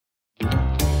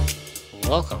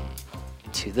Welcome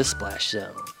to the Splash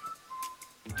Zone.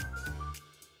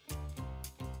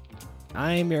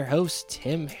 I'm your host,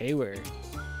 Tim Hayward.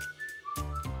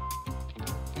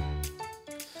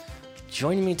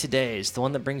 Joining me today is the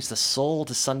one that brings the soul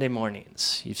to Sunday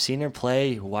mornings. You've seen her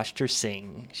play, you watched her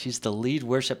sing. She's the lead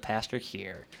worship pastor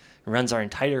here and runs our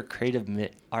entire creative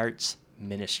arts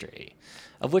ministry,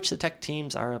 of which the tech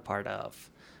teams are a part of.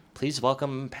 Please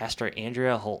welcome Pastor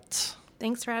Andrea Holt.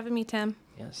 Thanks for having me, Tim.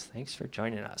 Yes, thanks for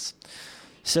joining us.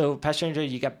 So, Pastor Andrea,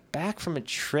 you got back from a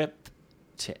trip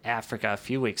to Africa a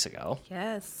few weeks ago.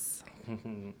 Yes.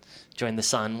 Joined the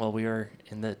sun while we were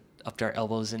up to our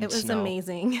elbows in snow. It was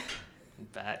amazing.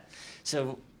 Bet.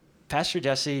 So, Pastor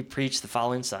Jesse preached the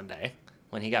following Sunday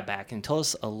when he got back and told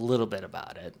us a little bit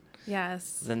about it.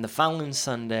 Yes. Then the following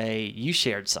Sunday, you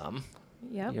shared some.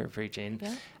 Yep. You were preaching.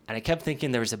 Yep. And I kept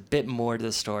thinking there was a bit more to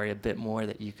the story, a bit more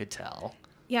that you could tell.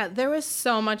 Yeah, there was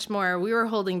so much more. We were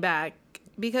holding back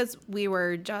because we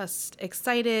were just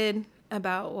excited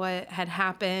about what had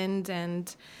happened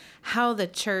and how the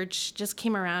church just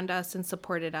came around us and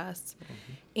supported us.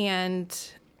 Mm-hmm.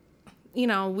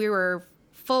 And, we were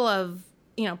full of,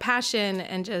 passion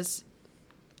and just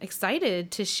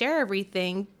excited to share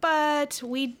everything, but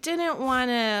we didn't want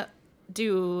to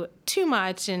do too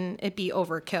much and it be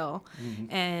overkill. Mm-hmm.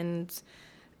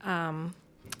 And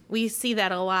we see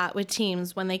that a lot with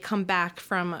teams when they come back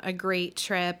from a great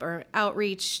trip or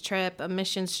outreach trip, a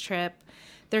missions trip.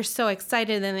 They're so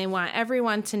excited and they want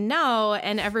everyone to know,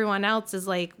 and everyone else is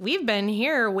like, we've been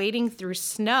here wading through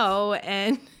snow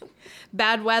and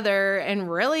bad weather,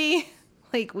 and really,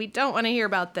 we don't want to hear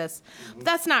about this. But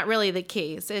that's not really the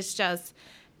case. It's just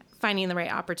finding the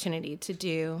right opportunity to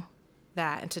do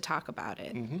that and to talk about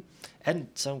it. Mm-hmm. And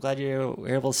so I'm glad you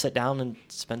were able to sit down and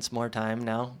spend some more time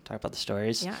now, talk about the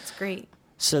stories. Yeah, it's great.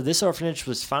 So this orphanage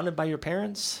was founded by your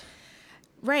parents?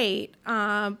 Right.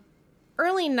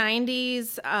 Early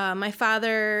 90s, my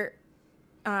father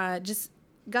just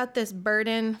got this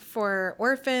burden for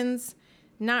orphans,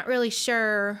 not really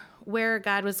sure where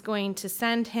God was going to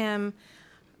send him.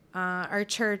 Our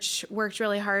church worked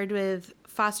really hard with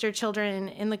foster children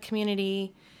in the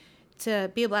community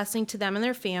to be a blessing to them and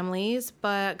their families,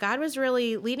 but God was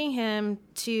really leading him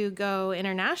to go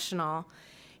international,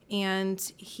 and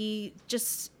he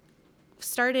just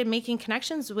started making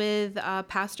connections with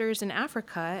pastors in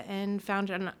Africa and found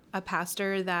a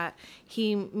pastor that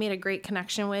he made a great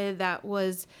connection with that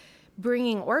was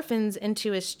bringing orphans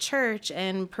into his church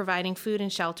and providing food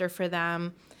and shelter for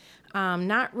them.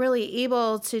 Not really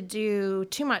able to do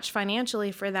too much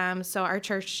financially for them, so our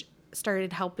church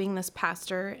started helping this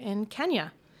pastor in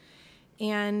Kenya.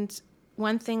 And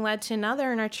one thing led to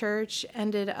another, and our church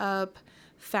ended up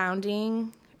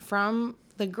founding from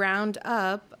the ground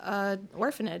up an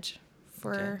orphanage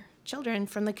for children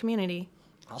from the community.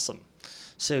 Awesome.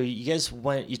 So you guys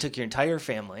you took your entire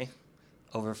family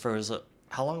over for,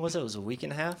 how long was it? It was a week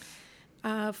and a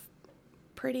half?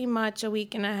 Pretty much a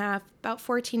week and a half, about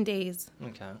 14 days.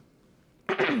 Okay.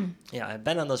 Yeah, I've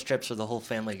been on those trips where the whole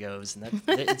family goes, and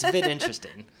it's a bit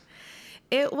interesting.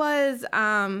 It was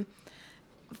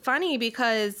funny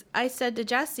because I said to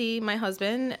Jesse, my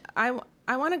husband, I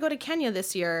want to go to Kenya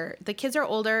this year. The kids are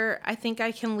older. I think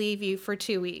I can leave you for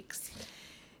 2 weeks.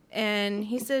 And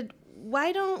he said,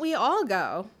 why don't we all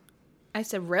go? I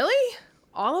said, really?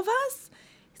 All of us?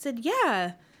 He said,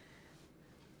 yeah.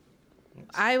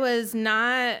 I was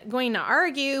not going to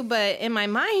argue, but in my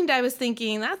mind, I was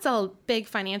thinking that's a big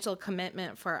financial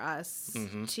commitment for us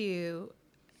to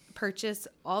purchase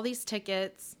all these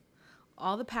tickets,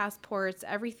 all the passports,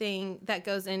 everything that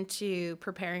goes into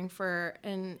preparing for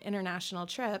an international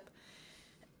trip.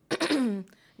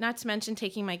 Not to mention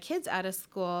taking my kids out of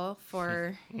school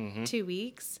for 2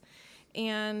 weeks.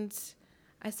 And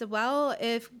I said, well,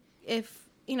 if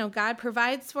God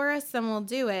provides for us, then we'll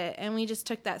do it. And we just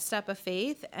took that step of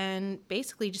faith and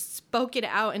basically just spoke it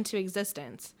out into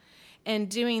existence. And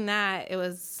doing that, it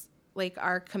was like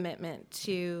our commitment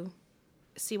to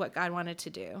see what God wanted to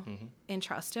do and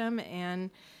trust him.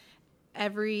 And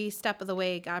every step of the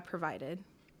way, God provided.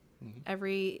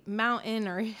 Every mountain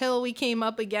or hill we came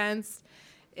up against,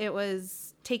 it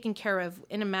was taken care of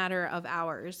in a matter of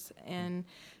hours. And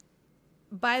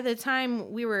by the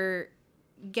time we were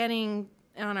getting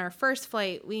on our first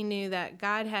flight, we knew that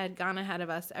God had gone ahead of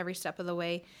us every step of the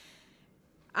way.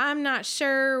 I'm not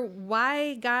sure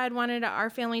why God wanted our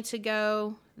family to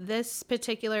go this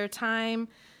particular time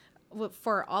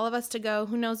for all of us to go.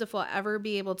 Who knows if we'll ever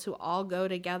be able to all go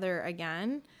together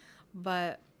again.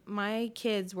 But my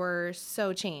kids were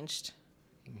so changed.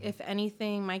 If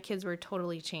anything, my kids were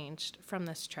totally changed from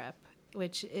this trip,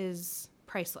 which is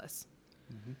priceless.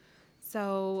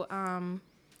 So,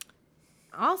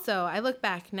 also, I look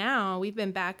back now, we've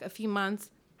been back a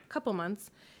couple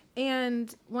months,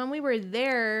 and when we were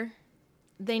there,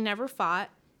 they never fought.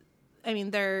 I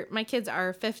mean, my kids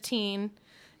are 15,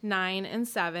 9, and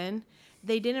 7.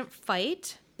 They didn't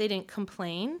fight. They didn't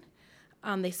complain.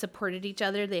 They supported each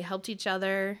other. They helped each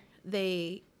other.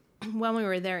 When we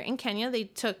were there in Kenya, they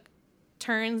took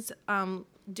turns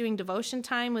doing devotion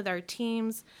time with our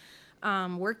teams,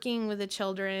 working with the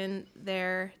children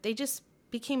there. They just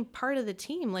became part of the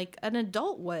team like an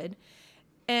adult would.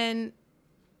 And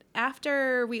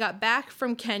after we got back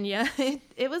from Kenya,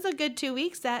 it was a good 2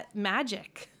 weeks. That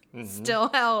magic still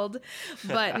held,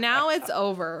 but now it's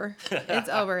over. It's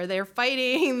over. They're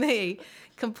fighting. They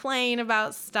complain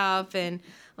about stuff and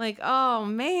like, oh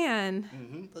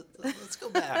man. Let's go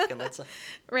back and let's.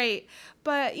 Right.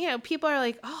 But people are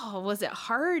like, oh, was it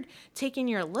hard taking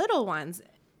your little ones?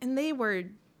 And they were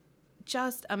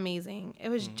just amazing. It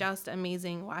was just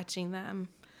amazing watching them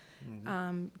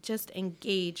just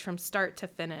engage from start to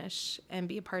finish and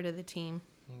be a part of the team.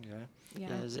 Okay. Yeah.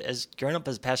 As growing up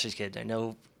as a pastor's kid, I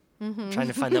know trying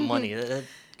to find the money.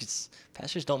 'Cause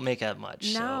pastors don't make that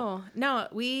much. No,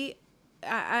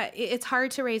 it's hard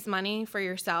to raise money for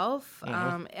yourself.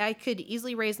 I could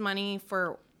easily raise money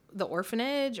for the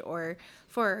orphanage or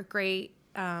for a great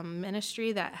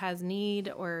ministry that has need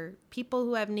or people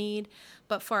who have need.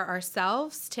 But for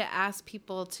ourselves to ask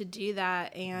people to do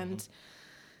that and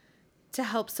to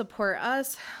help support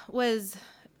us was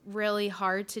really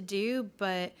hard to do.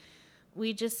 But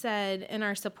we just said in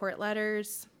our support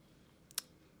letters,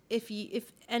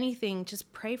 if anything,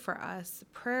 just pray for us.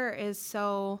 Prayer is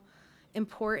so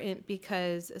important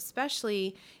because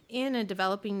especially in a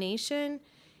developing nation,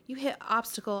 you hit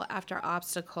obstacle after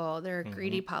obstacle. There are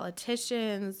greedy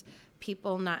politicians,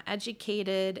 people not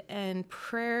educated, and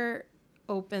prayer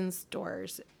opens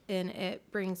doors and it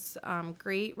brings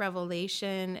great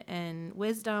revelation and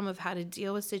wisdom of how to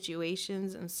deal with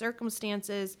situations and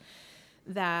circumstances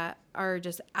that are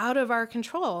just out of our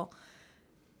control.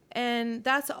 And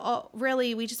that's all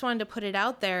really, we just wanted to put it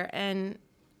out there, and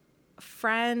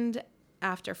friend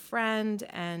after friend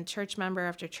and church member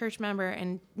after church member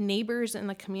and neighbors in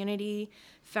the community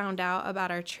found out about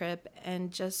our trip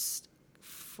and just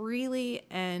freely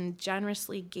and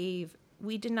generously gave.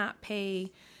 We did not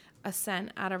pay a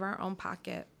cent out of our own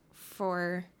pocket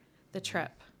for the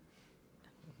trip.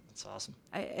 That's awesome.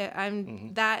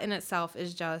 I'm that in itself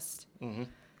is just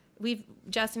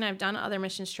Jesse and I have done other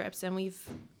missions trips and we've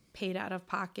paid out of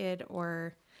pocket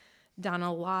or done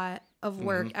a lot of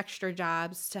work, extra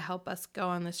jobs to help us go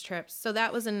on this trip. So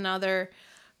that was another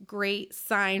great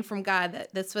sign from God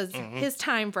that this was his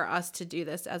time for us to do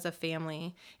this as a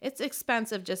family. It's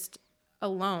expensive just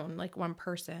alone, like one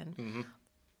person,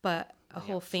 but a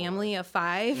whole family of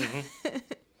 5.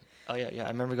 Oh yeah. I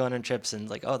remember going on trips and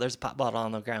like, oh, there's a pop bottle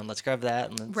on the ground. Let's grab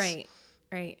that. And Right.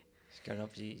 Growing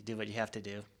up, you do what you have to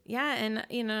do. Yeah,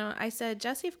 and I said,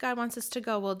 Jesse, if God wants us to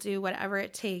go, we'll do whatever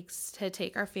it takes to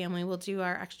take our family. We'll do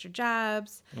our extra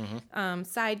jobs,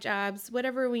 side jobs,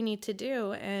 whatever we need to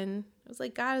do. And it was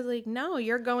like God was like, no,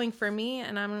 you're going for me,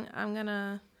 and I'm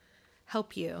gonna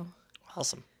help you.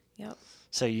 Awesome. Yep.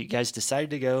 So you guys decided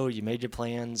to go. You made your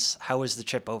plans. How was the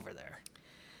trip over there?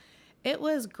 It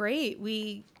was great.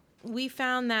 We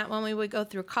found that when we would go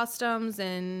through customs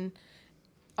and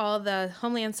all the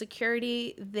Homeland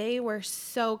Security, they were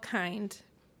so kind.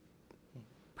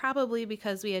 Probably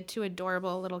because we had 2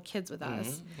 adorable little kids with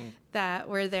us that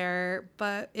were there.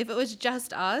 But if it was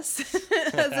just us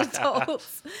as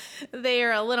adults, they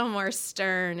are a little more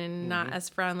stern and not as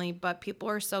friendly. But people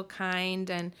were so kind,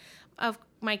 and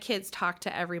my kids talk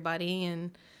to everybody,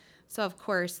 and so of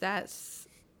course that's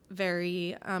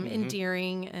very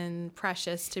endearing and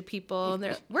precious to people.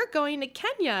 We're going to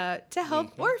Kenya to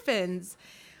help orphans.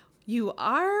 You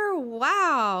are?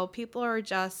 Wow. People are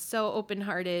just so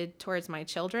open-hearted towards my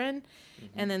children.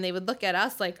 And then they would look at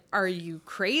us like, are you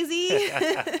crazy?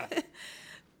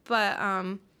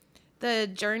 But the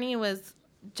journey was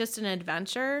just an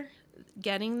adventure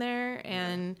getting there.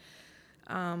 And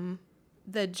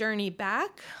the journey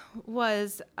back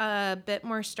was a bit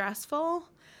more stressful.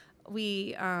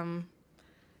 We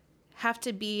have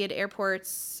to be at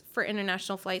airports for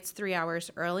international flights 3 hours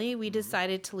early. We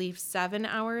decided to leave 7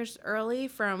 hours early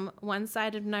from one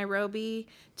side of Nairobi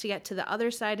to get to the other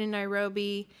side of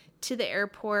Nairobi to the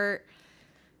airport.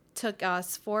 Took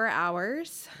us 4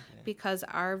 hours because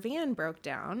our van broke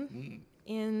down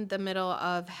in the middle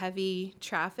of heavy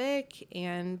traffic,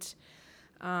 and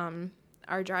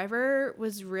our driver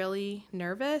was really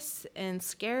nervous and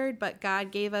scared, but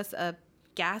God gave us a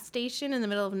gas station in the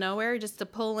middle of nowhere just to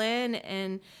pull in,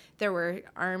 and there were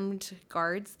armed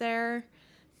guards there.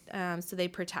 So they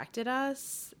protected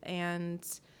us, and,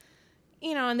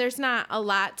 and there's not a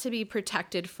lot to be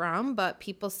protected from, but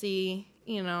people see,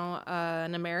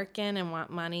 an American and want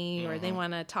money, or they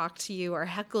want to talk to you or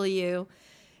heckle you.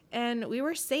 And we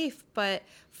were safe, but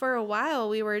for a while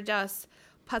we were just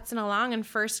putzing along in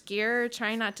first gear,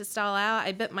 trying not to stall out.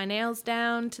 I bit my nails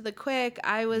down to the quick.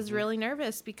 I was really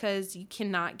nervous because you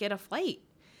cannot get a flight.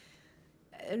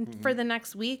 And for the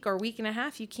next week or week and a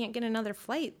half, you can't get another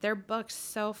flight. They're booked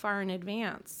so far in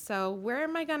advance. So where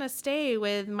am I going to stay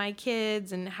with my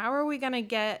kids, and how are we going to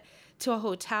get to a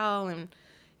hotel, and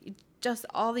just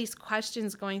all these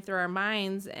questions going through our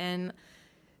minds. And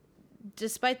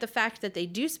despite the fact that they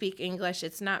do speak English,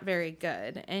 it's not very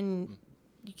good. And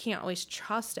you can't always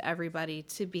trust everybody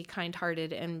to be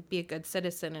kind-hearted and be a good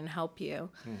citizen and help you.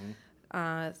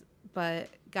 But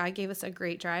God gave us a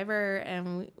great driver,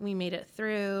 and we made it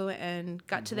through and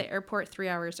got to the airport 3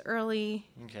 hours early.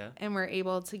 Okay. And we're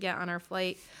able to get on our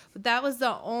flight. But that was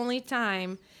the only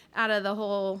time out of the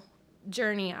whole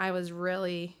journey I was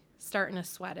really starting to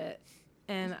sweat it.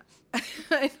 And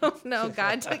I don't know,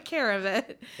 God took care of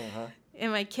it.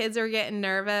 And my kids were getting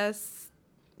nervous.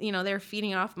 They were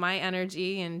feeding off my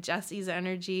energy and Jesse's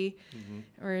energy.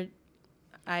 Or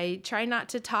I try not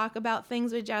to talk about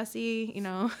things with Jesse,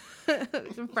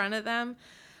 in front of them.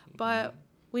 But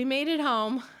we made it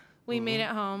home. We made it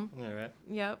home. All right.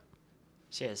 Yep.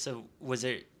 Yeah, so was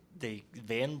it the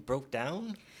van broke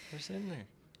down or something? Or?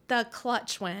 The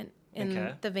clutch went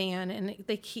in the van, and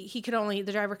the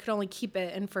driver could only keep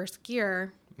it in first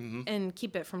gear and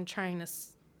keep it from trying to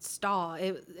stall.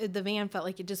 The van felt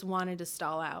like it just wanted to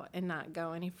stall out and not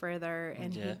go any further,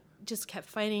 and he just kept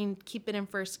fighting, keep it in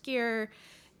first gear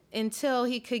until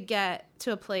he could get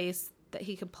to a place that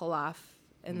he could pull off,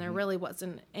 and there really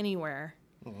wasn't anywhere.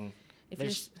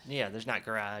 There's not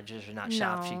garages or not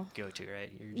shops you could go to,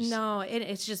 right? No,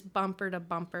 it's just bumper to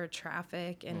bumper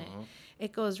traffic, and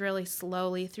it goes really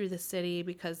slowly through the city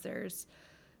because there's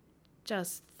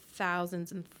just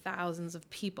thousands and thousands of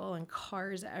people and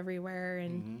cars everywhere,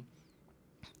 and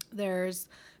there's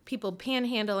people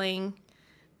panhandling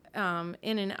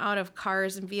in and out of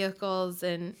cars and vehicles,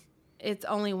 and it's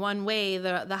only one way.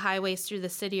 The highways through the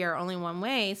city are only one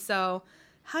way, so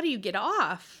how do you get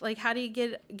off? Like, how do you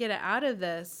get it out of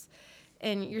this?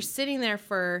 And you're sitting there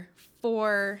for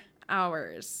 4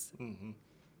 hours.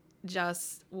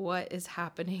 Just, what is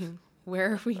happening?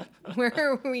 Where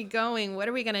are we going? What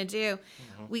are we gonna do?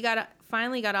 We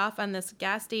finally got off on this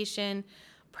gas station,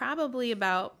 probably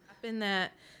about in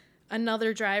that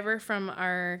another driver from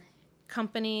our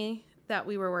company that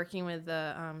we were working with,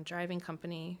 the driving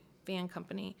company, van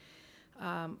company,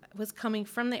 was coming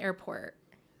from the airport.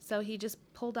 So he just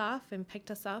pulled off and picked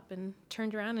us up and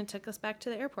turned around and took us back to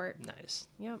the airport. Nice.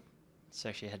 Yep. So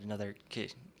actually had another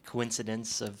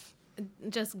coincidence of...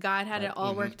 Just God had it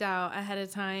all worked out ahead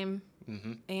of time.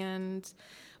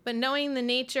 But knowing the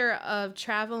nature of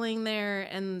traveling there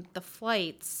and the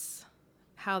flights,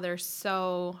 how they're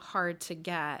so hard to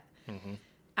get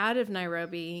out of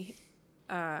Nairobi,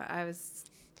 I was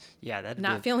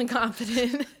not feeling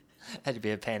confident. Had to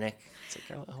be a panic. It's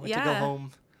like, I want to go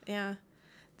home. Yeah.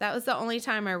 That was the only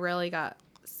time I really got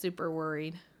super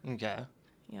worried. Okay.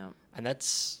 Yeah. And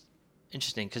that's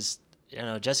interesting because,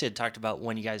 Jesse had talked about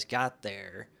when you guys got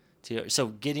there.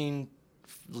 So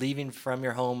leaving from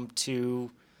your home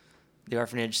to the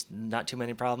orphanage, not too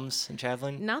many problems in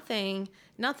traveling? Nothing.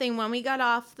 When we got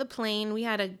off the plane, we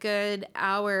had a good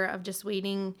hour of just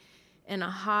waiting in a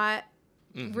hot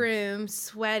room,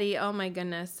 sweaty. Oh my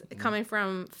goodness. Coming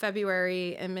from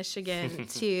February in Michigan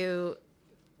to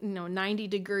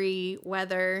 90-degree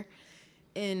weather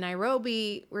in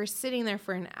Nairobi, we're sitting there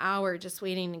for an hour just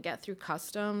waiting to get through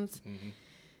customs.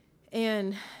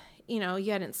 And you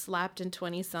hadn't slept in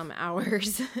 20 some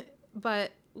hours,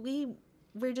 but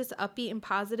we're just upbeat and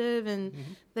positive, and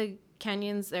the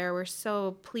Kenyans there were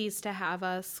so pleased to have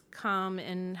us come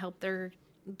and help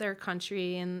their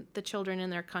country and the children in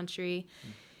their country.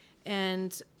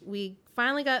 And we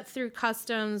finally got through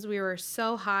customs. We were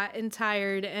so hot and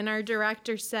tired, and our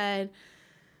director said,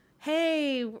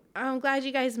 "Hey, I'm glad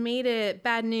you guys made it.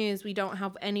 Bad news, we don't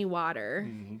have any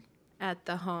water at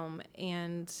the home."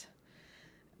 And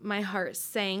my heart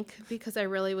sank because I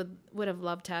really would have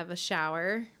loved to have a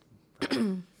shower.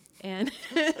 And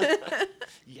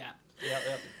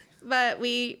But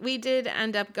we did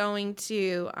end up going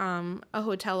to a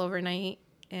hotel overnight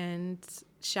and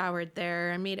showered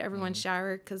there. I made everyone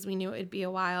shower because we knew it would be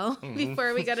a while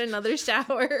before we got another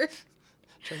shower.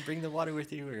 Try and bring the water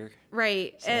with you, or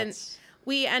right. So and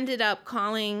we ended up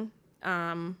calling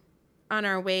on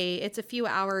our way. It's a few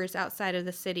hours outside of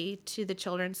the city to the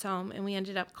children's home, and we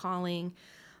ended up calling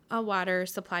a water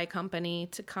supply company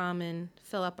to come and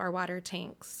fill up our water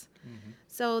tanks. Mm-hmm.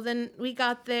 So then we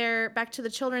got there back to the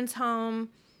children's home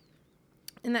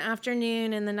in the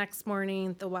afternoon, and the next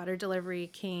morning the water delivery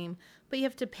came, but you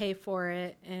have to pay for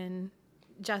it. And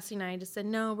Jesse and I just said,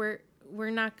 no,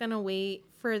 we're not going to wait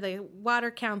for the water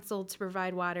council to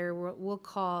provide water. We'll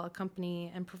call a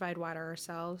company and provide water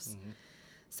ourselves. Mm-hmm.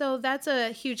 So that's a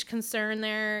huge concern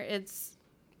there. It's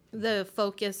the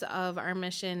focus of our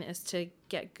mission is to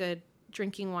get good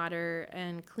drinking water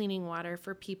and cleaning water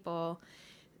for people,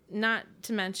 not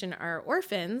to mention our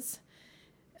orphans.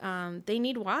 They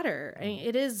need water. I mean,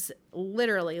 it is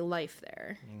literally life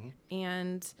there. Mm-hmm.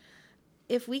 And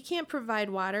if we can't provide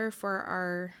water for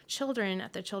our children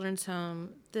at the children's home,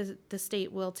 the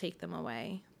state will take them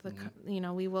away.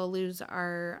 Mm-hmm. We will lose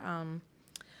our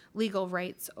legal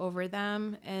rights over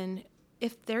them. And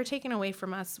if they're taken away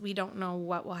from us, we don't know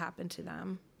what will happen to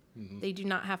them. Mm-hmm. They do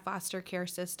not have foster care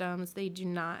systems. They do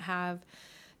not have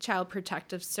child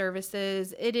protective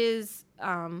services. It is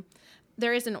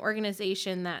there is an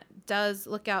organization that does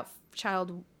look out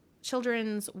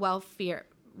children's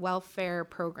welfare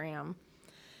program.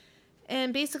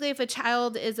 And basically, if a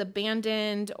child is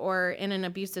abandoned or in an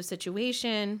abusive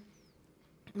situation,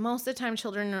 most of the time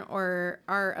children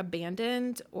are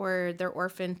abandoned or they're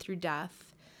orphaned through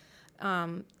death.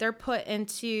 They're put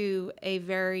into a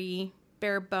very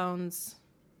bare bones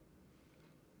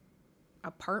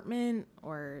apartment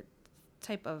or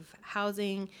type of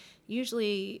housing,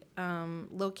 usually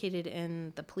located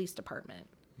in the police department.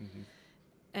 Mm-hmm.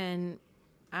 And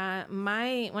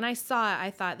when I saw it,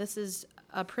 I thought, this is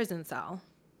a prison cell.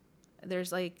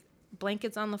 There's like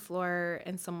blankets on the floor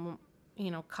and some,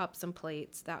 cups and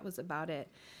plates. That was about it.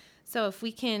 So if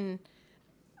we can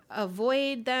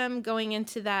avoid them going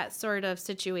into that sort of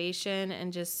situation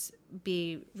and just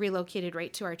be relocated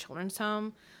right to our children's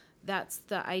home, that's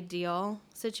the ideal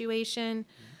situation.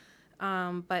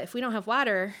 Mm-hmm. But if we don't have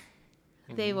water,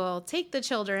 mm-hmm. they will take the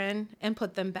children and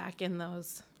put them back in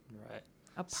those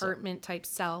apartment type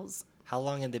cells. How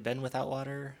long had they been without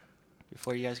water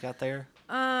before you guys got there?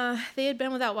 They had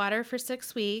been without water for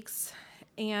 6 weeks.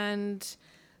 And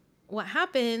what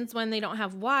happens when they don't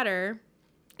have water,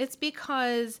 it's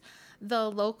because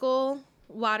the local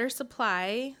water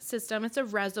supply system, it's a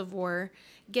reservoir,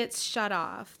 gets shut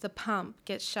off. The pump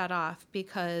gets shut off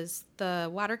because the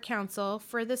water council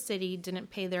for the city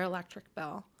didn't pay their electric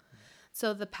bill.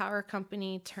 So the power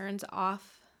company turns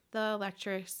off the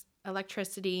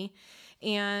electricity,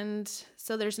 and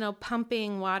so there's no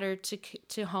pumping water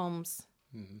to homes,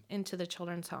 mm-hmm. into the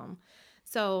children's home.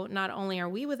 So not only are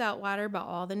we without water, but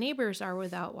all the neighbors are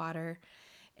without water,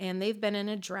 and they've been in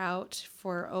a drought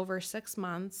for over 6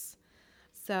 months.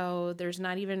 So there's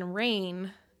not even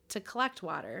rain to collect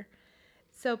water.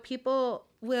 So people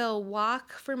will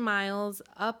walk for miles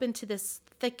up into this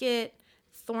thicket,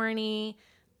 thorny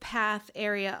path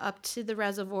area up to the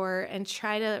reservoir and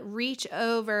try to reach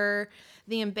over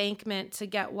the embankment to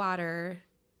get water,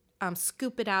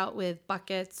 scoop it out with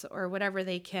buckets or whatever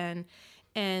they can,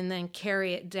 and then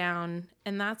carry it down.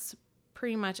 And that's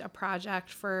pretty much a project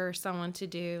for someone to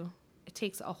do. It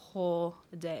takes a whole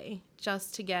day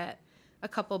just to get a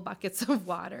couple buckets of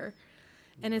water,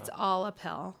 and it's all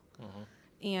uphill. Uh-huh.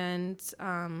 And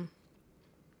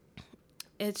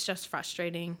it's just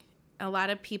frustrating. A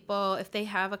lot of people, if they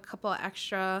have a couple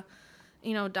extra,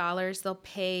 dollars, they'll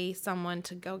pay someone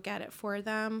to go get it for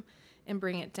them and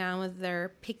bring it down with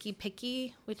their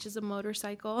picky, which is a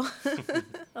motorcycle,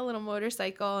 a little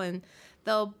motorcycle, and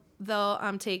they'll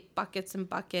take buckets and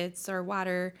buckets or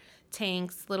water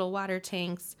tanks, little water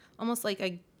tanks, almost like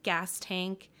a gas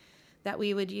tank that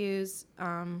we would use,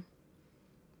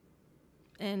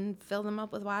 and fill them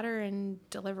up with water and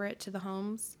deliver it to the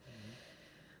homes.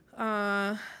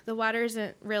 Mm-hmm. The water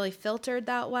isn't really filtered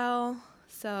that well,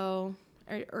 so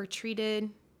or treated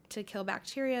to kill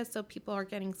bacteria, so people are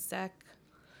getting sick.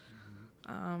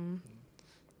 Mm-hmm.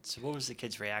 So what was the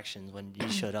kids' reaction when you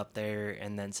showed up there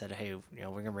and then said, hey, we're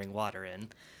going to bring water in?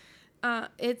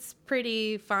 It's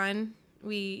pretty fun.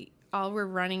 We all were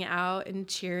running out and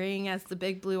cheering as the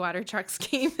big blue water trucks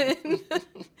came in.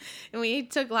 And we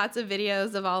took lots of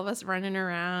videos of all of us running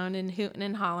around and hooting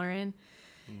and hollering,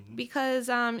 mm-hmm. because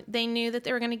they knew that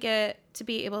they were going to get to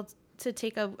be able to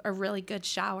take a really good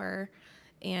shower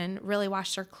and really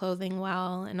wash their clothing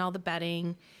well and all the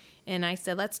bedding. And I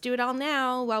said, let's do it all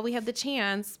now while we have the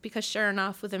chance, because sure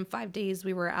enough, within 5 days,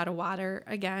 we were out of water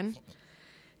again.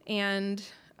 And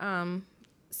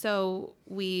so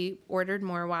we ordered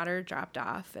more water, dropped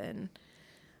off, and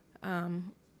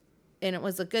And it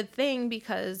was a good thing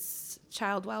because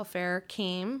child welfare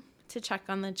came to check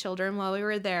on the children while we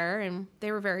were there, and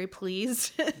they were very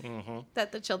pleased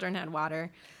that the children had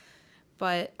water.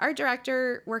 But our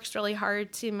director works really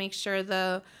hard to make sure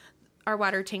our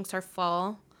water tanks are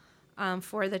full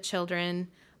for the children,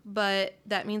 but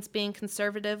that means being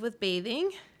conservative with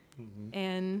bathing,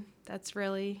 and that's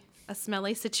really a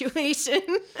smelly situation.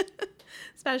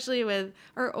 Especially with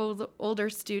our older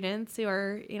students who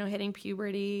are, hitting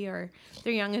puberty, or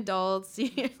they're young adults.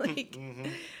 You're like,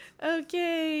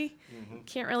 okay,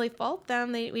 can't really fault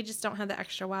them. We just don't have the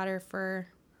extra water for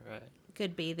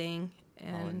good bathing.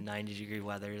 And 90-degree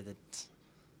weather. That's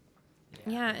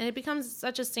and it becomes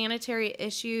such a sanitary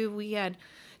issue. We had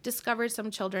discovered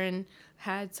some children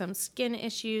had some skin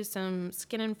issues, some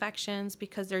skin infections,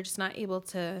 because they're just not able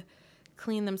to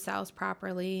clean themselves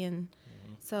properly, and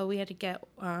so we had to get,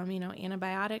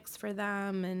 antibiotics for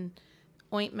them and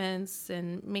ointments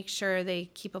and make sure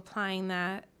they keep applying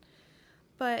that.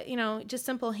 But, just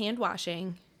simple hand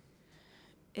washing,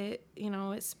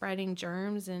 it's spreading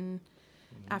germs, and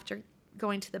after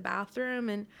going to the bathroom,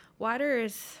 and water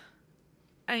is,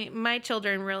 my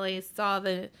children really saw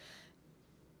the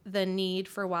need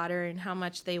for water and how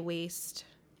much they waste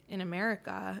in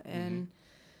America. And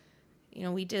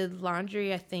we did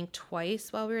laundry, I think,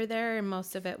 twice while we were there, and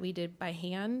most of it we did by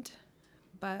hand.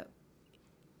 But,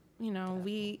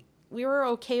 we were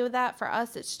okay with that. For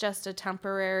us, it's just a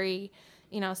temporary,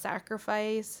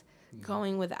 sacrifice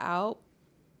going without.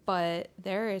 But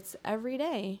there, it's every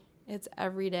day. It's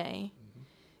every day.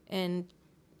 And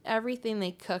everything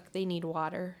they cook, they need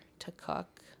water to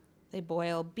cook. They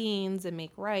boil beans and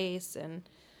make rice, and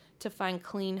to find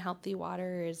clean, healthy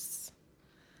water it's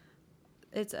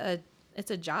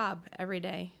a job every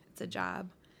day. It's a job.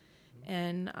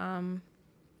 And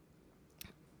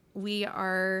we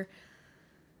are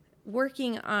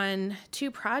working on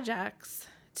 2 projects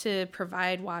to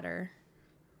provide water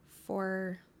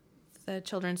for the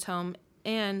children's home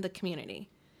and the community.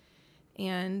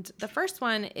 And the first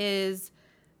one is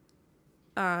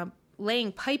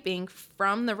laying piping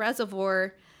from the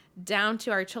reservoir down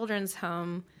to our children's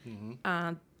home,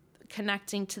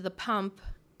 connecting to the pump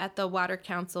at the Water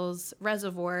Council's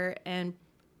reservoir, and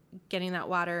getting that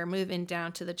water moving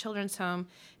down to the children's home,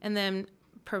 and then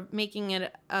making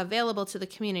it available to the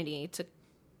community,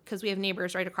 because we have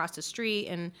neighbors right across the street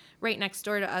and right next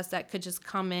door to us that could just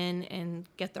come in and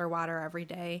get their water every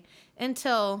day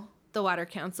until the Water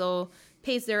Council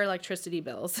pays their electricity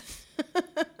bills.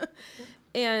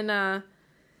 And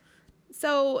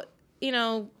so,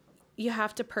 you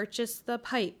have to purchase the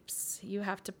pipes. You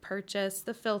have to purchase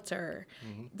the filter.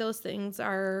 Those things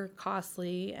are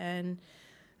costly. And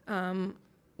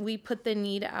we put the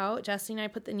need out. Jesse and I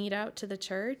put the need out to the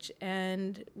church,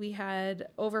 and we had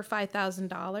over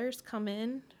 $5,000 come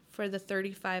in for the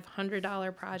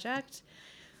 $3,500 project.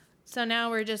 So now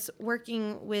we're just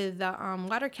working with the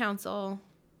Water Council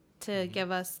to give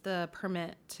us the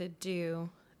permit to do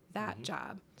that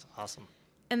job. That's awesome.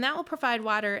 And that will provide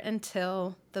water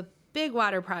until the big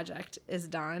water project is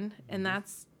done, and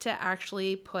that's to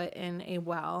actually put in a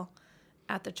well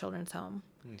at the children's home.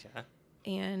 Okay.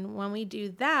 And when we do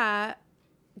that,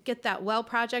 get that well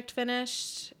project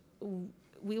finished,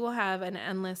 we will have an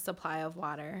endless supply of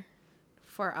water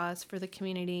for us, for the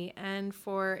community, and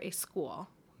for a school.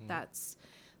 That's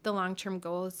the long-term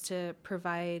goal, is to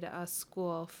provide a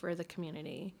school for the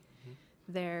community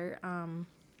there.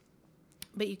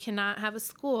 But you cannot have a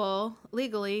school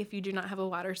legally if you do not have a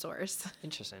water source.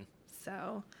 Interesting.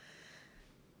 So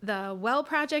the well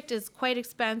project is quite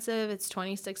expensive. It's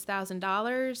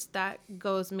 $26,000. That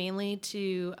goes mainly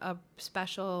to a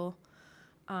special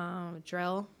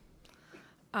drill,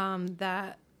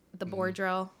 that the bore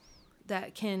drill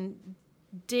that can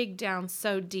dig down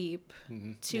so deep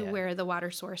to where the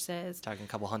water source is. Talking a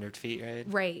couple 100 feet, right?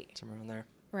 Right. Somewhere around there.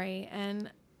 Right. And,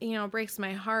 it breaks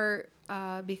my heart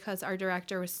because our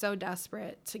director was so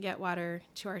desperate to get water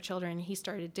to our children. He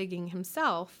started digging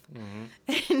himself,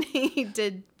 and he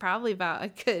did probably about a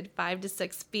good 5 to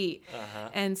 6 feet,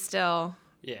 and still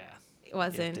it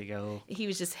wasn't. To go. He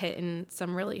was just hitting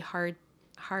some really hard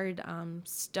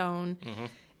stone,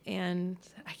 and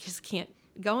I just can't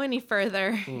go any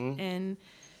further. And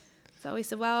so we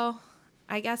said, well,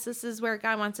 I guess this is where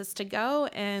God wants us to go,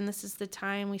 and this is the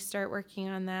time we start working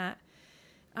on that.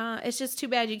 It's just too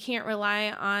bad you can't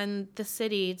rely on the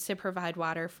city to provide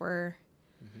water for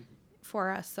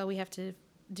us, so we have to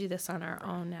do this on our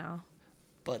own now.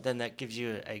 But then that gives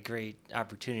you a great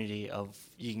opportunity of,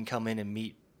 you can come in and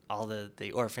meet all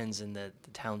the orphans and the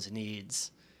town's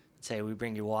needs. Say, we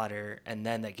bring you water, and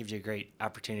then that gives you a great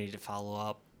opportunity to follow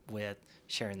up with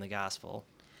sharing the gospel.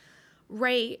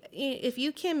 Right. If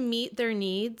you can meet their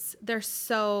needs, they're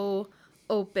so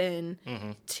open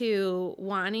to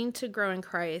wanting to grow in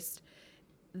Christ.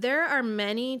 There are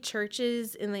many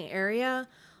churches in the area,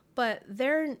 but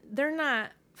they're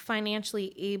not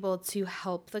financially able to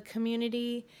help the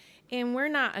community. And we're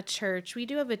not a church. We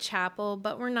do have a chapel,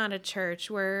 but we're not a church.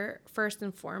 We're first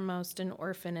and foremost an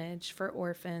orphanage for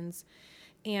orphans.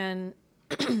 And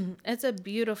it's a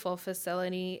beautiful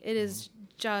facility. It is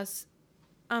just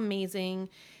amazing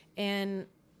and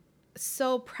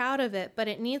so proud of it, but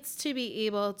it needs to be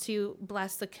able to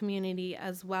bless the community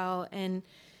as well. And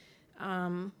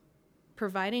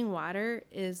providing water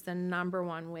is the number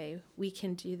one way we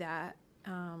can do that.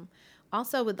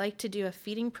 Also would like to do a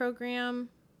feeding program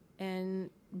and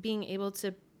being able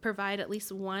to provide at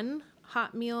least one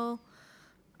hot meal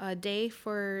a day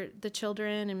for the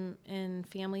children and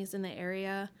families in the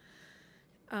area.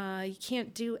 You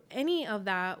can't do any of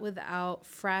that without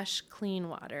fresh, clean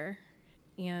water.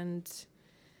 And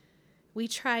we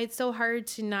tried so hard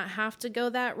to not have to go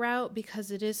that route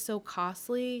because it is so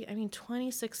costly. I mean,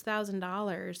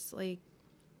 $26,000, like,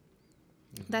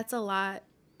 that's a lot,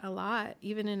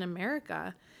 even in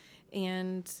America.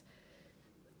 And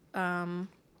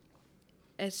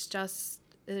it's just,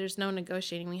 there's no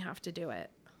negotiating. We have to do it.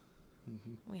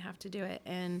 We have to do it.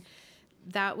 And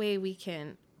that way we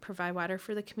can provide water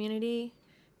for the community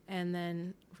and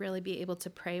then really be able to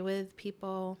pray with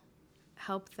people,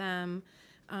 help them,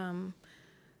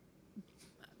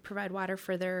 provide water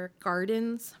for their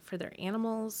gardens, for their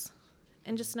animals,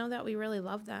 and just know that we really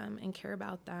love them and care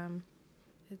about them.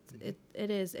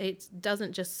 It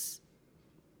doesn't just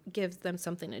give them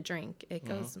something to drink. It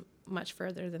goes much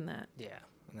further than that. Yeah.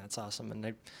 And that's awesome.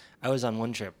 And I was on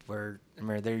one trip where, I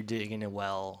remember, they were digging a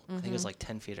well. I think it was like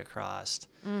 10 feet across.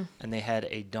 And they had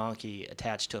a donkey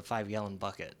attached to a 5-gallon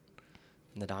bucket.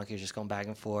 And the donkey was just going back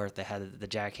and forth. They had the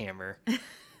jackhammer.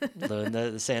 Loading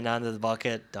the sand onto the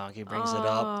bucket. Donkey brings it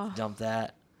up. Dump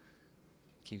that.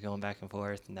 Keep going back and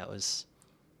forth. And that was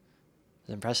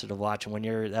impressive to watch.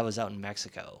 And that was out in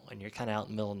Mexico. And you're kind of out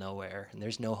in the middle of nowhere. And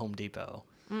there's no Home Depot.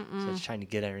 So it's trying to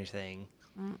get everything.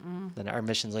 Then our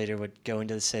missions leader would go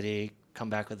into the city, come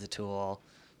back with the tool.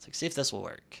 It's like, see if this will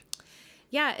work.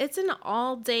 Yeah, it's an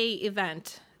all-day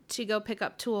event to go pick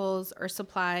up tools or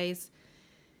supplies,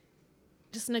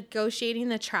 just negotiating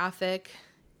the traffic,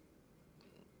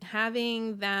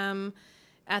 having them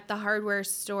at the hardware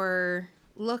store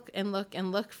look and look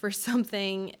and look for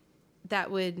something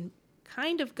that would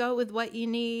kind of go with what you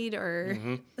need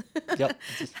or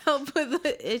help with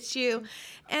the issue.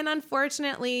 And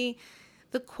unfortunately,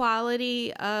 the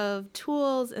quality of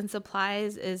tools and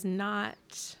supplies is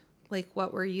not like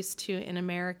what we're used to in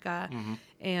America.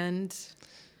 And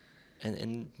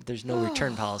there's no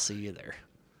return policy either.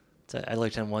 So I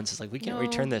looked at him once, it's like, we can't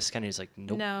return this. Kind of, he's like,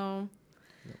 nope. No.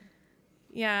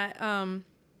 Yeah.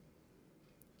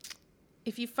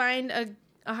 If you find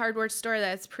a hardware store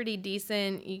that's pretty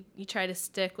decent, you try to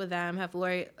stick with them, have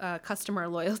customer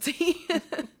loyalty.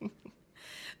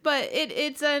 But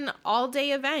it's an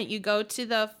all-day event. You go to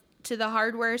the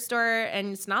hardware store,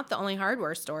 and it's not the only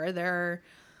hardware store. There are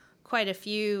quite a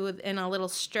few in a little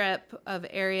strip of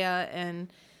area,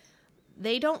 and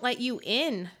they don't let you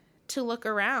in to look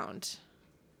around.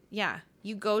 Yeah,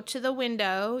 you go to the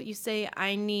window. You say,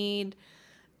 I need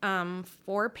 4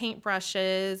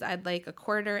 paintbrushes. I'd like a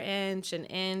 1/4 inch, an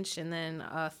inch, and then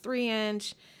a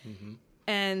 3-inch.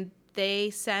 And they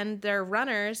send their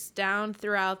runners down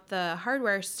throughout the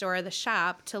hardware store, the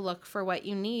shop, to look for what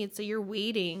you need. So you're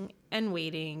waiting and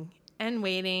waiting and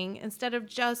waiting. Instead of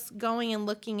just going and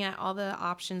looking at all the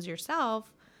options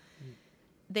yourself,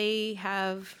 they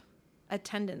have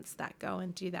attendants that go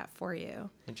and do that for you.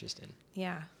 Interesting.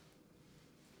 Yeah.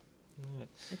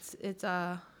 It's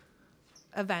a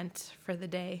event for the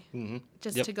day,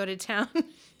 just to go to town.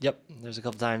 Yep. There's a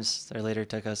couple times our leader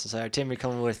took us and said, all right, Tim, you're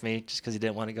coming with me, just because he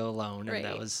didn't want to go alone. And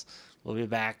that was, we'll be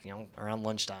back, around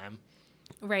lunchtime.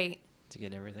 Right. To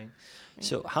get everything. Right.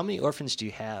 So how many orphans do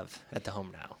you have at the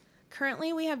home now?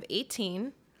 Currently we have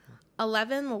 18.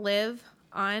 11 live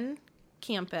on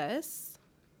campus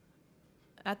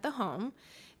at the home,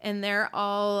 and they're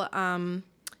all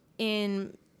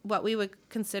in what we would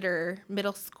consider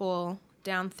middle school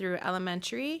down through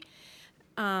elementary.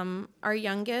 Our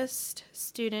youngest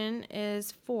student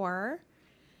is 4.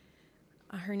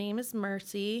 Her name is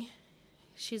Mercy.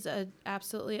 She's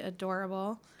absolutely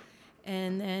adorable.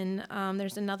 And then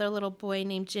there's another little boy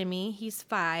named Jimmy. He's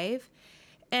 5.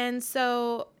 And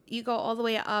so you go all the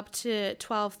way up to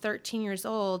 12, 13 years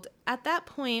old. At that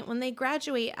point, when they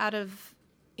graduate out of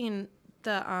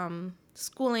the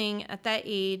schooling at that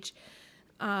age,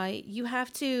 you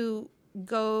have to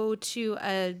go to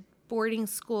a boarding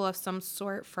school of some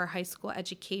sort for high school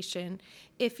education.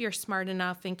 If you're smart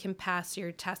enough and can pass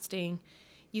your testing,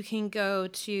 you can go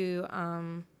to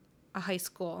a high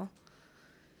school.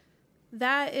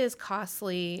 That is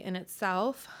costly in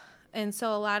itself. And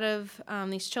so a lot of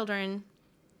these children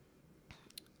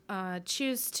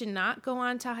choose to not go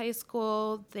on to high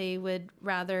school. They would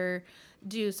rather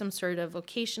do some sort of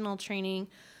vocational training.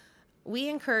 We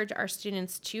encourage our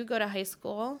students to go to high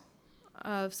school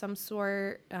of some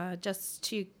sort, just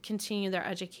to continue their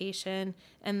education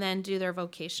and then do their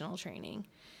vocational training.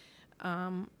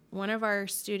 One of our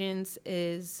students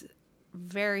is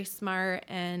very smart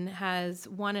and has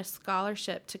won a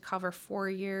scholarship to cover 4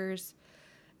 years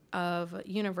of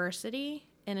university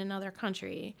in another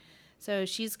country. So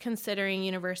she's considering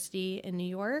university in New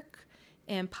York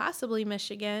and possibly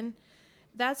Michigan.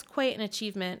 That's quite an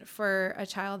achievement for a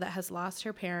child that has lost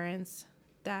her parents,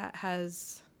 that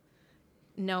has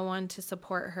no one to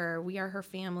support her. We are her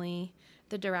family.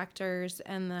 The directors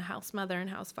and the house mother and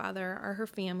house father are her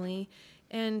family.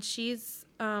 And she's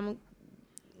going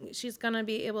to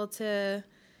be able to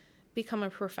become a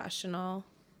professional,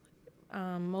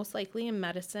 most likely in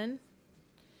medicine.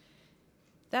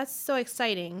 That's so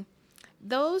exciting.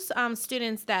 Those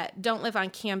students that don't live on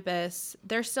campus,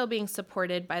 they're still being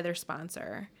supported by their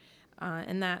sponsor.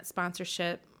 And that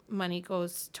sponsorship money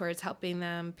goes towards helping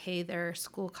them pay their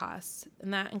school costs.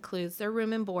 And that includes their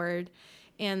room and board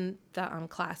and the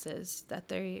classes that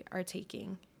they are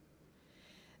taking.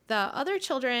 The other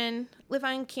children live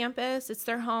on campus. It's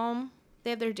their home. They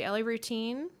have their daily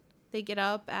routine. They get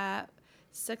up at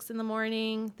 6 in the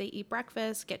morning. They eat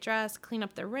breakfast, get dressed, clean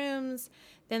up their rooms.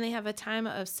 Then they have a time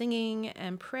of singing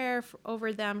and prayer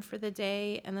over them for the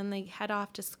day. And then they head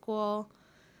off to school.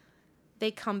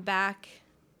 They come back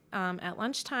at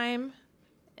lunchtime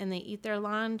and they eat their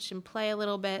lunch and play a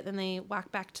little bit. Then they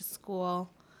walk back to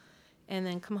school and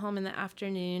then come home in the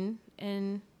afternoon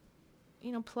and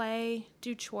play,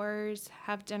 do chores,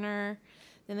 have dinner.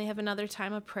 Then they have another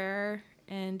time of prayer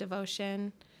and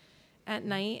devotion at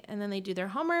night, and then they do their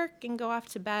homework and go off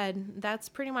to bed. That's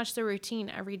pretty much the routine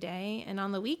every day. And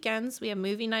on the weekends, we have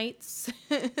movie nights.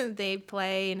 They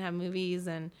play and have movies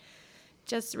and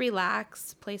just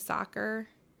relax, play soccer,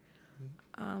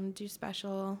 do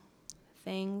special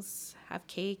things, have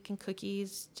cake and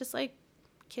cookies, just like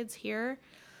kids here.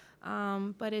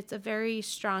 But it's a very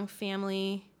strong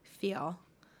family feel.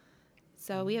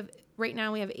 So right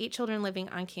now we have 8 children living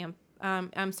on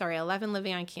 11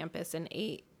 living on campus and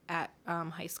 8 at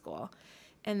high school.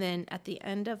 And then at the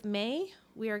end of May,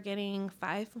 we are getting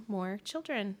 5 more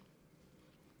children.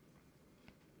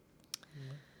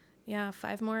 Yeah,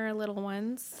 5 more little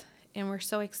ones. And we're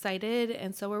so excited.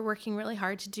 And so we're working really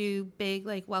hard to do big,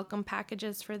 welcome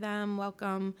packages for them,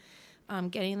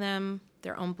 getting them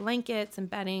their own blankets and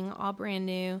bedding, all brand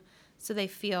new, so they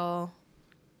feel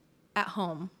at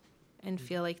home and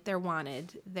feel like they're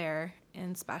wanted there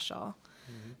and special.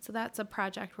 Mm-hmm. So that's a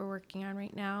project we're working on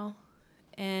right now.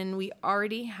 And we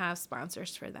already have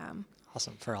sponsors for them.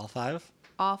 Awesome. For all 5?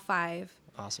 All 5.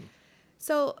 Awesome.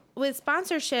 So with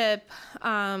sponsorship,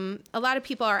 a lot of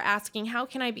people are asking, how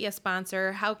can I be a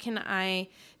sponsor? How can I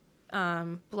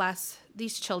bless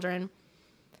these children?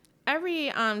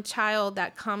 Every child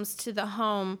that comes to the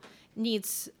home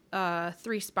needs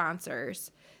 3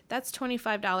 sponsors. That's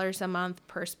 $25 a month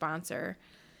per sponsor.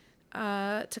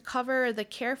 To cover the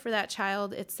care for that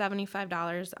child, it's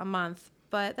 $75 a month.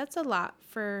 But that's a lot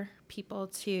for people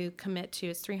to commit to.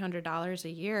 It's $300 a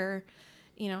year,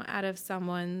 out of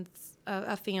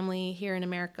a family here in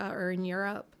America or in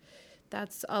Europe.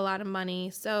 That's a lot of money.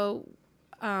 So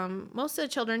most of the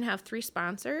children have 3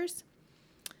 sponsors.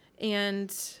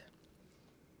 And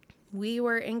we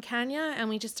were in Kenya and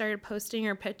we just started posting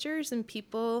our pictures and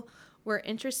people were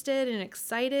interested and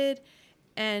excited.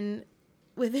 And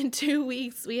within 2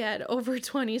 weeks, we had over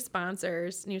 20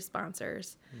 sponsors, new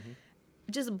sponsors. Mm-hmm.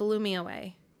 It just blew me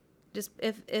away. Just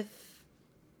if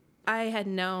I had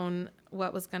known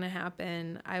what was going to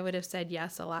happen, I would have said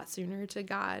yes a lot sooner to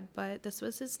God. But this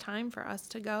was his time for us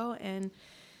to go. And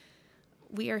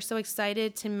we are so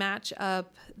excited to match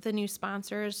up the new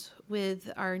sponsors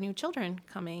with our new children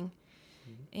coming.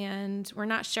 Mm-hmm. And we're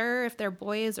not sure if they're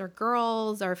boys or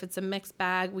girls or if it's a mixed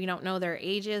bag. We don't know their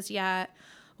ages yet.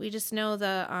 We just know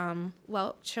the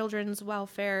Children's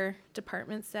Welfare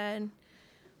Department said,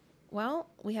 well,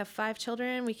 we have 5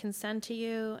 children we can send to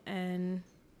you, and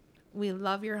we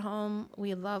love your home.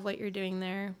 We love what you're doing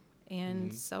there.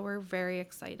 And so we're very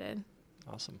excited.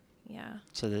 Awesome. Yeah.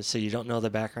 So you don't know the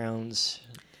backgrounds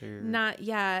Or... Not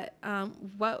yet.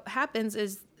 What happens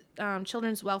is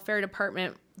Children's Welfare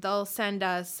Department, they'll send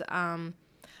us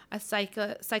a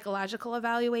psychological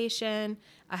evaluation,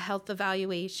 a health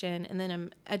evaluation, and then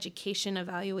an education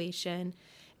evaluation.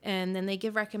 And then they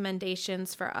give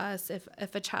recommendations for us if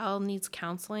a child needs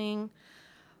counseling,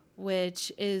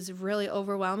 which is really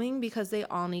overwhelming because they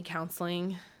all need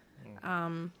counseling.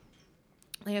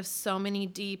 They have so many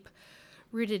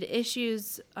deep-rooted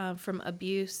issues from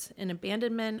abuse and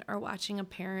abandonment, or watching a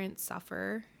parent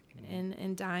suffer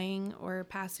and dying or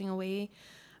passing away.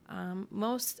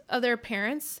 Most of their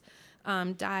parents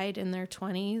died in their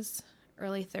 20s,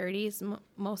 early 30s.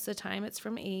 Most of the time it's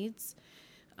from AIDS.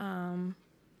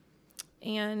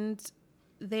 And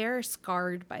they're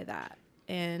scarred by that.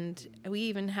 And we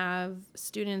even have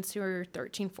students who are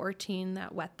 13, 14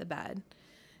 that wet the bed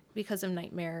because of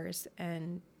nightmares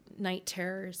and night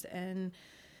terrors, and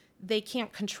they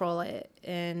can't control it.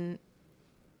 And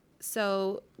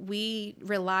so we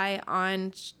rely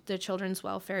on the Children's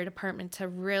Welfare Department to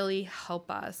really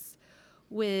help us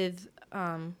with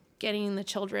getting the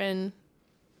children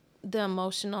the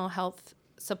emotional health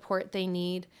support they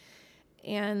need.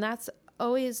 And that's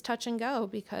always touch and go,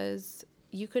 because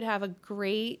you could have a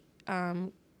great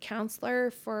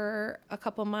counselor for a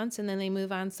couple months and then they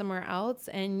move on somewhere else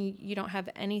and you don't have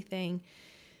anything.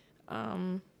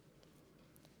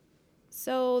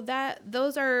 So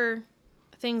those are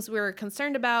things we're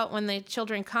concerned about. When the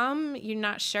children come, you're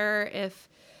not sure if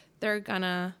they're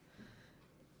gonna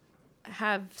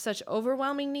have such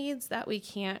overwhelming needs that we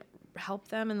can't help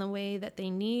them in the way that they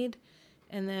need.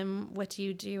 And then what do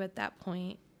you do at that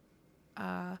point?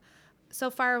 So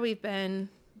far we've done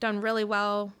really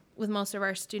well with most of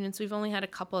our students. We've only had a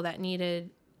couple that needed,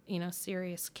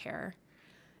 serious care,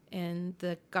 and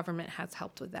the government has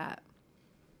helped with that.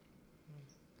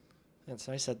 It's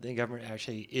nice that the government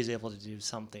actually is able to do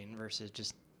something versus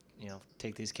just,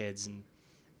 take these kids and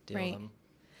deal with them.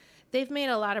 They've made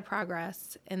a lot of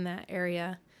progress in that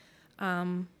area.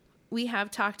 We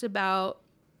have talked about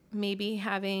maybe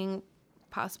having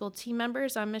possible team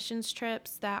members on missions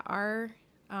trips that are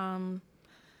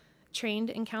trained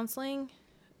in counseling,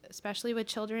 especially with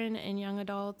children and young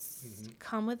adults.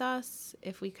 Come with us.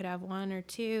 If we could have one or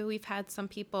two. We've had some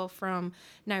people from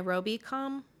Nairobi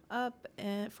come up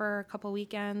for a couple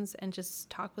weekends and just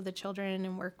talk with the children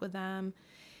and work with them.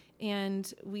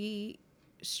 And we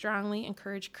strongly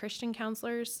encourage Christian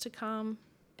counselors to come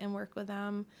and work with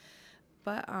them.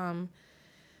 But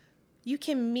you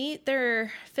can meet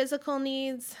their physical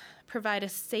needs, provide a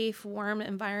safe, warm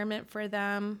environment for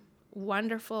them,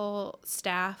 wonderful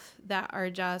staff that are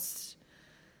just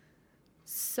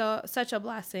such a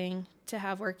blessing to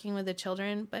have working with the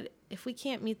children. But if we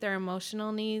can't meet their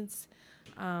emotional needs,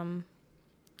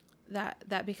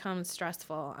 that becomes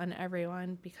stressful on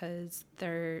everyone, because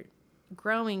they're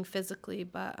growing physically,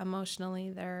 but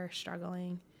emotionally they're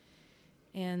struggling.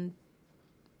 And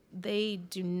they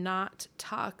do not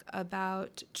talk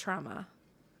about trauma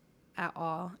at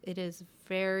all. It is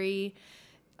very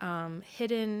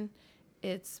hidden.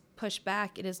 It's pushed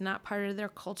back. It is not part of their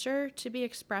culture to be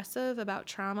expressive about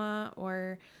trauma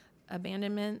or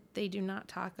abandonment. They do not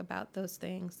talk about those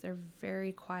things. They're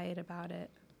very quiet about it.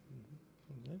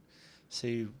 Mm-hmm. So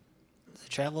the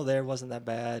travel there wasn't that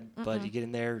bad, but you get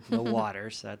in there, no water,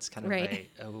 so that's kind of right.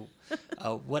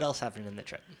 What else happened in the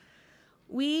trip?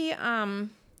 We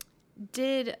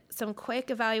did some quick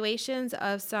evaluations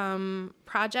of some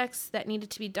projects that needed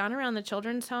to be done around the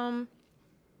children's home: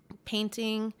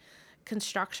 painting,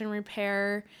 construction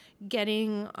repair,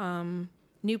 getting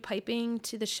new piping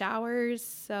to the showers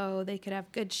so they could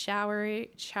have good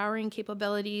showering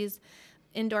capabilities,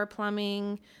 indoor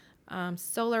plumbing,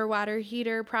 solar water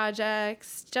heater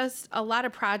projects, just a lot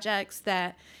of projects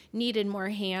that needed more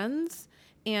hands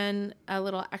and a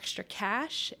little extra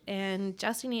cash. And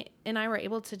Justin and I were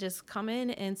able to just come in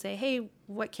and say, hey,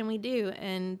 what can we do?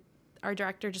 And our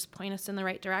director just point us in the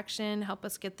right direction, help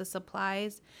us get the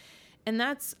supplies. And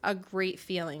that's a great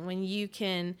feeling when you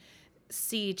can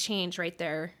see change right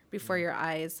there before your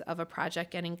eyes of a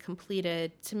project getting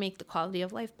completed to make the quality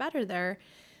of life better there.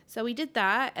 So we did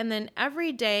that. And then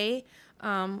every day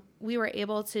we were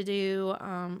able to do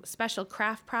special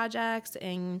craft projects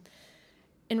and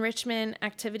enrichment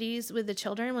activities with the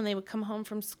children. When they would come home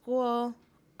from school,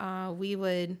 we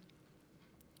would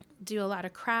do a lot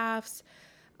of crafts,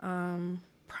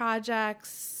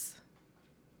 projects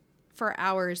for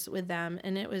hours with them.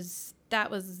 And that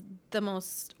was the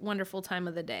most wonderful time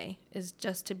of the day, is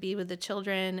just to be with the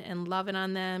children and loving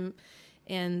on them.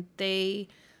 And they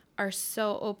are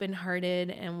so open-hearted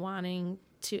and wanting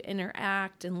to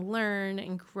interact and learn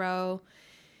and grow.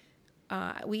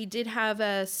 We did have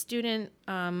a student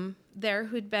there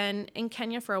who'd been in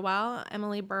Kenya for a while,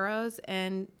 Emily Burrows,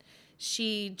 and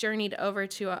she journeyed over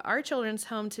to our children's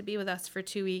home to be with us for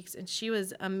 2 weeks, and she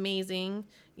was amazing,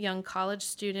 young college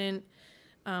student,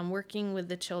 working with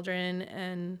the children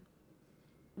and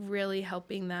really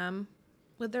helping them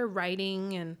with their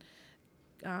writing and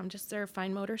just their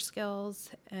fine motor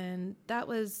skills. And that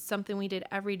was something we did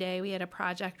every day. We had a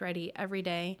project ready every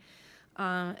day.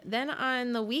 Then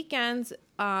on the weekends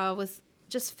was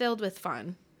just filled with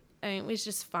fun. I mean, it was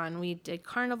just fun. We did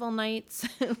carnival nights,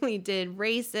 we did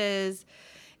races,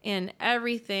 and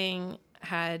everything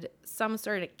had some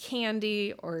sort of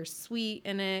candy or sweet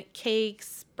in it,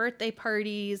 cakes, birthday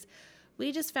parties.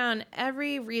 We just found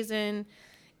every reason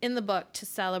in the book to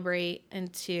celebrate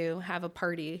and to have a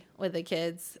party with the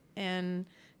kids and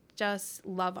just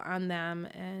love on them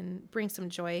and bring some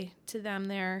joy to them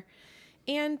there.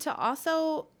 And to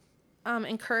also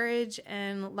encourage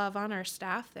and love on our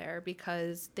staff there,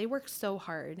 because they work so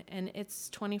hard and it's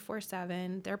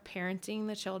 24/7. They're parenting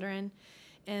the children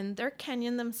and they're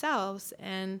Kenyan themselves,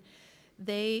 and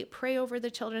they pray over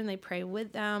the children. They pray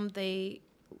with them. They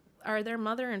are their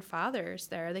mother and fathers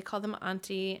there. They call them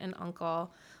auntie and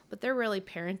uncle, but they're really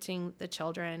parenting the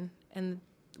children, and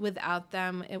without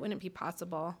them, it wouldn't be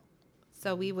possible.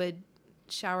 So we would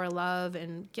shower love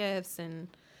and gifts and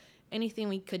anything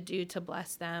we could do to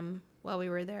bless them while we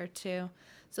were there too.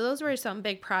 So those were some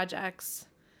big projects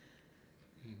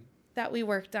that we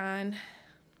worked on.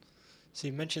 So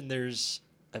you mentioned there's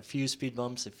a few speed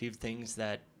bumps, a few things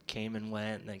that came and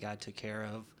went and that God took care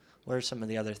of. What are some of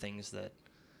the other things that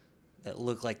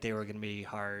looked like they were going to be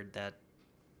hard? That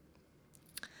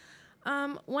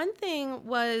one thing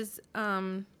was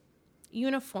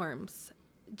uniforms.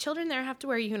 Children there have to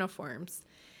wear uniforms.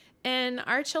 And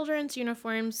our children's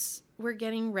uniforms were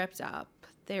getting ripped up.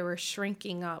 They were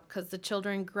shrinking up because the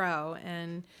children grow.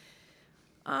 And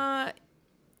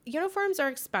uniforms are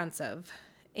expensive.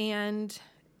 And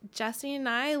Jesse and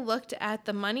I looked at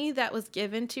the money that was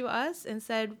given to us and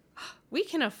said, we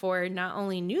can afford not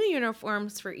only new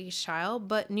uniforms for each child,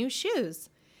 but new shoes.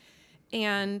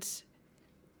 And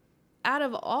out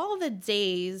of all the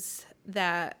days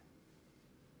that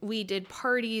we did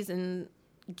parties and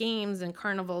games and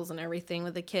carnivals and everything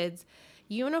with the kids,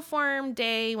 uniform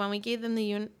day, when we gave them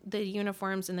the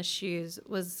uniforms and the shoes,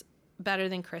 was better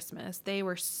than Christmas. They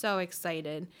were so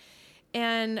excited.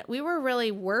 And we were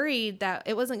really worried that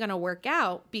it wasn't going to work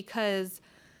out because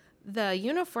the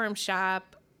uniform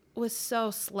shop was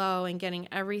so slow in getting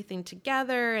everything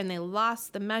together, and they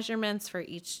lost the measurements for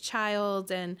each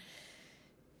child, and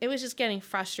it was just getting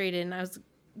frustrated, and I was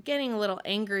getting a little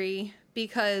angry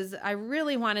because I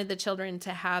really wanted the children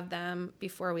to have them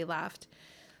before we left.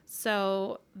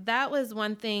 So that was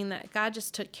one thing that God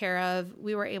just took care of.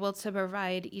 We were able to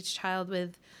provide each child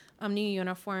with new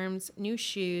uniforms, new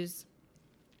shoes,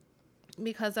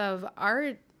 because of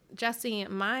our Jesse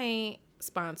and my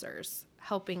sponsors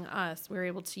helping us. We were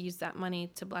able to use that money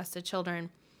to bless the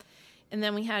children. And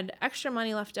then we had extra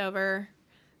money left over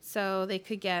so they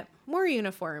could get more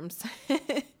uniforms.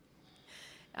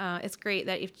 It's great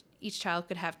that if each child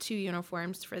could have 2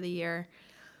 uniforms for the year.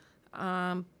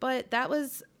 But that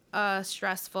was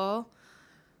stressful.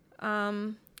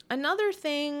 Another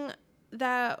thing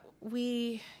that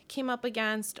we came up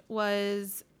against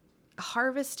was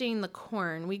harvesting the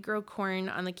corn. We grow corn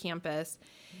on the campus.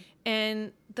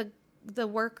 And the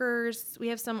workers, we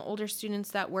have some older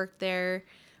students that work there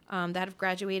that have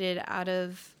graduated out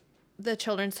of the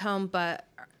children's home but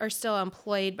are still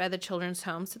employed by the children's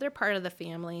home. So they're part of the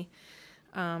family,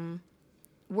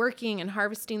 working and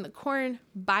harvesting the corn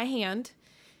by hand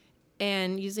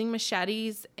and using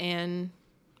machetes and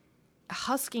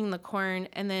husking the corn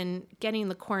and then getting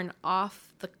the corn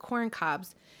off the corn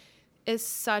cobs is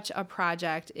such a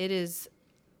project. It is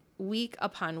week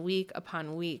upon week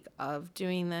upon week of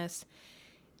doing this,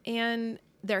 and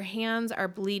their hands are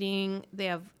bleeding. They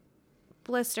have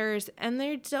blisters, and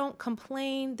they don't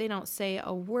complain. They don't say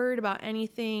a word about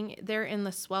anything. They're in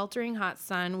the sweltering hot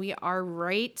sun. We are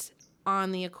right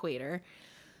on the equator,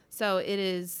 so it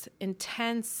is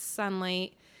intense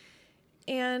sunlight,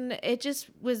 and it just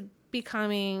was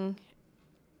becoming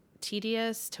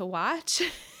tedious to watch.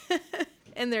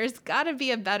 And there's got to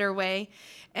be a better way.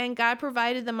 And God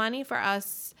provided the money for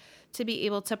us to be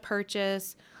able to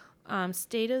purchase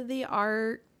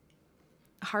state-of-the-art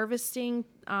harvesting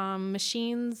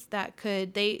machines that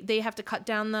could, they have to cut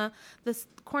down the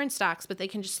corn stalks, but they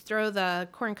can just throw the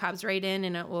corn cobs right in,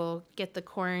 and it will get the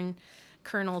corn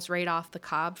kernels right off the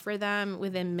cob for them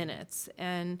within minutes.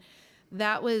 And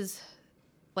that was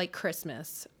like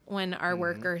Christmas when our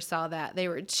workers saw that. They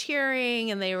were cheering,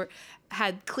 and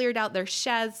had cleared out their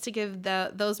sheds to give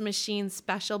those machines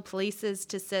special places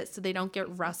to sit so they don't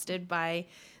get rusted by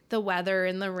the weather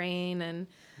and the rain. And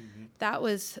that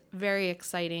was very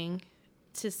exciting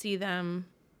to see them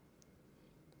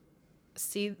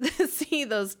see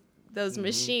those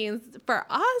machines. For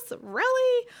us,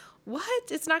 really?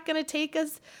 What? It's not going to take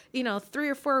us, 3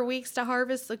 or 4 weeks to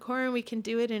harvest the corn. We can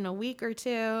do it in a week or two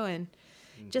and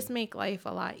just make life a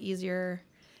lot easier.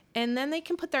 And then they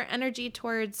can put their energy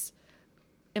towards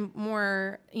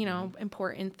more,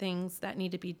 important things that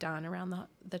need to be done around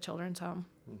the children's home.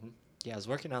 Yeah, I was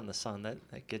working on the sun.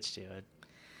 That gets you.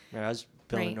 I was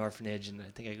building an orphanage, and I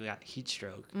think I got heat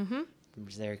stroke. From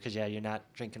there, because you're not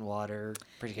drinking water,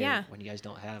 particularly when you guys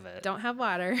don't have it. Don't have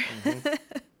water.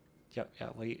 Yep.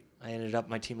 I ended up.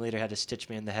 My team leader had to stitch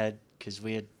me in the head because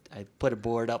I put a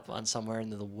board up on somewhere,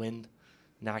 and the wind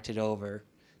knocked it over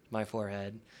my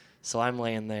forehead. So I'm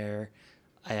laying there.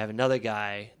 I have another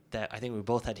guy that I think we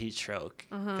both had heat stroke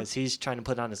because he's trying to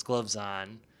put on his gloves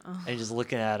on, and just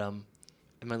looking at him.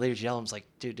 And my leader's yelling, "He's like,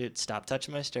 dude, stop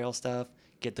touching my sterile stuff.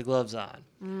 Get the gloves on."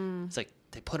 It's like,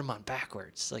 they put them on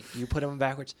backwards. Like, you put them on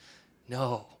backwards?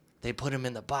 No, they put them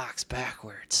in the box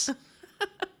backwards.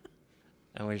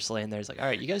 And we're just laying there. It's like, all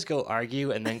right, you guys go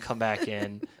argue and then come back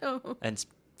in and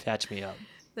patch me up.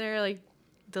 They're like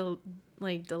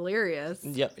delirious.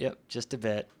 Yep, just a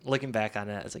bit. Looking back on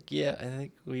it, it's like, yeah, I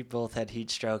think we both had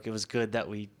heat stroke. It was good that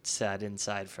we sat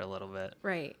inside for a little bit.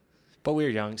 Right. But we were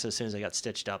young, so as soon as I got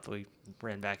stitched up, we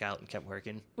ran back out and kept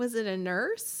working. Was it a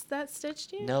nurse that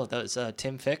stitched you? No, that was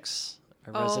Tim Fix,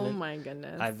 our resident. Oh, my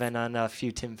goodness. I've been on a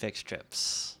few Tim Fix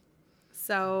trips.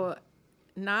 So,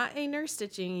 not a nurse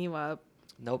stitching you up.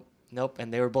 Nope.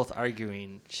 And they were both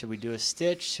arguing, should we do a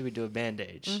stitch? Should we do a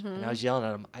bandage? And I was yelling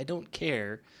at them, I don't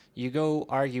care. You go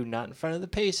argue not in front of the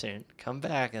patient. Come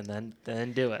back and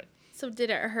then do it. So did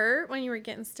it hurt when you were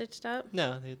getting stitched up?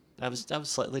 No, I was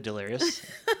slightly delirious.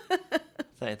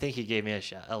 I think he gave me a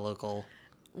shot, a local.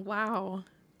 Wow.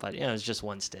 But it was just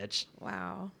one stitch.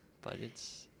 Wow. But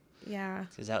it's. Yeah.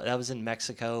 Because that was in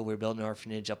Mexico. We were building an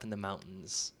orphanage up in the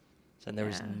mountains. And there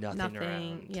was nothing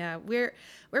around. Yeah, we're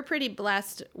pretty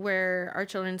blessed where our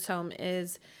children's home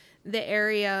is. The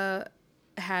area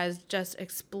has just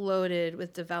exploded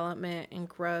with development and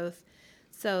growth.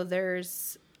 So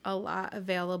there's a lot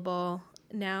available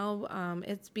now.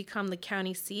 It's become the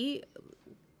county seat,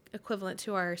 equivalent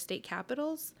to our state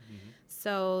capitals.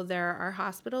 So there are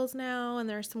hospitals now, and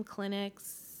there are some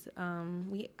clinics.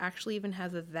 We actually even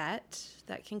have a vet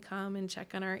that can come and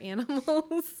check on our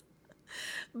animals.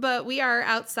 But we are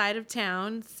outside of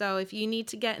town, so if you need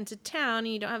to get into town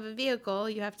and you don't have a vehicle,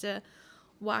 you have to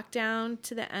walk down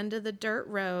to the end of the dirt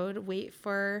road, wait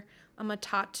for a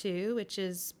matatu, which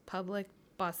is public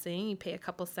busing. You pay a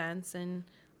couple cents and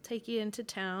take you into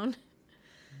town.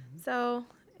 So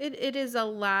it is a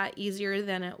lot easier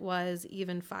than it was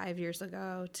even 5 years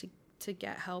ago to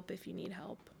get help if you need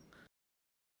help.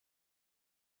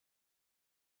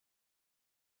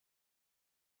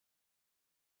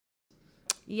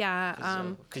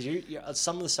 Yeah. Because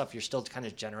some of the stuff you're still kind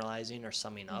of generalizing or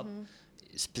summing up.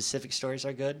 Specific stories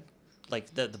are good.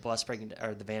 Like the bus breaking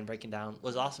or the van breaking down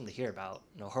was awesome to hear about.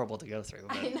 Horrible to go through.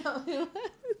 But, I know it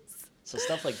was. So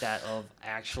stuff like that of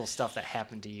actual stuff that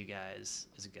happened to you guys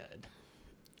is good.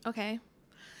 Okay.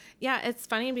 Yeah, it's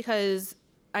funny because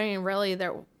really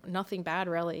nothing bad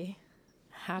really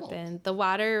happened. Well, the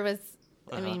water was.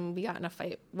 I mean, we got in a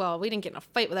fight. Well, we didn't get in a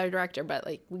fight with our director, but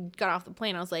we got off the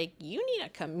plane. I was like, you need to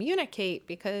communicate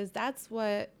because that's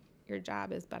what your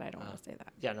job is, but I don't want to say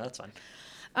that. Yeah, no, that's fine.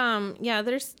 Yeah,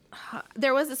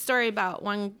 there was a story about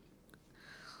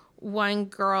one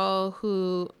girl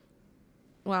who,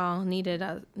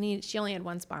 she only had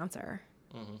one sponsor.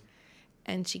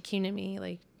 And she came to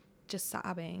me just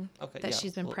sobbing that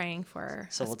she's been praying for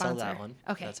so a we'll sponsor. tell that one.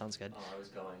 Okay. That sounds good. Oh, I was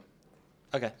going.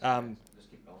 Okay. Just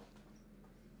keep going.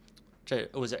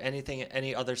 Was there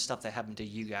any other stuff that happened to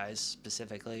you guys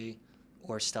specifically,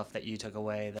 or stuff that you took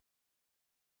away?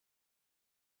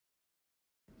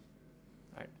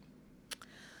 All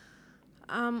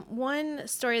right. One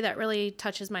story that really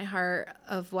touches my heart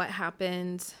of what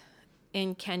happened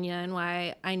in Kenya and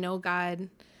why I know God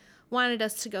wanted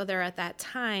us to go there at that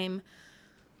time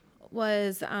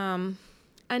was a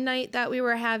night that we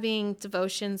were having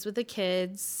devotions with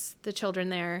the children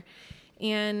there,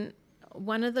 and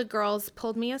one of the girls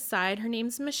pulled me aside. Her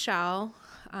name's Michelle.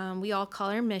 We all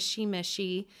call her Mishy.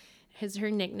 Mishy is her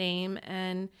nickname.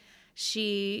 And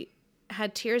she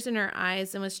had tears in her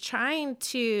eyes and was trying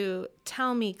to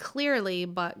tell me clearly,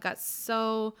 but got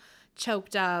so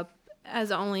choked up as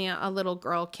only a little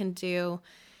girl can do.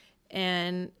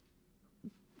 and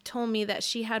told me that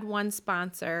she had one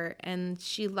sponsor and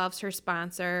she loves her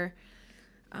sponsor,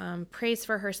 prays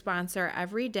for her sponsor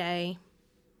every day,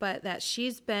 but that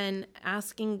she's been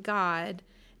asking God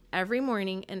every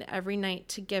morning and every night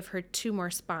to give her 2 more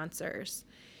sponsors.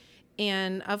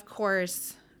 And of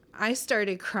course, I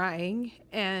started crying,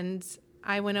 and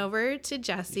I went over to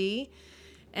Jesse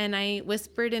and I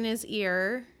whispered in his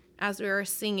ear as we were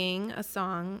singing a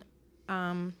song,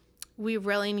 we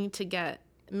really need to get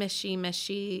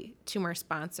Mishy 2 more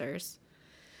sponsors.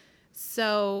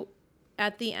 So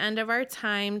at the end of our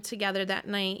time together that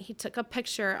night, he took a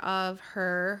picture of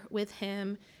her with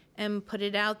him and put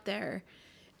it out there.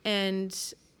 And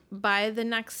by the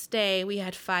next day, we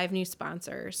had 5 new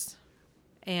sponsors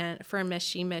and for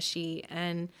Mishy.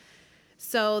 And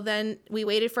so then we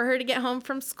waited for her to get home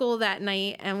from school that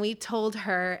night, and we told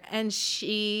her, and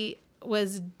she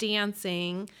was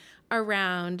dancing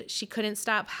around. She couldn't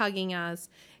stop hugging us.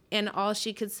 And all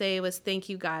she could say was, "Thank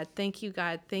you, God. Thank you,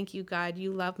 God. Thank you, God.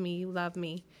 You love me. You love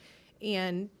me."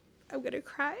 And I'm going to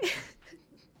cry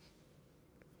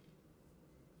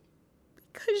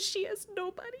because she has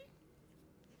nobody.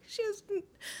 She has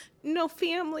no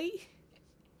family.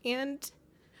 And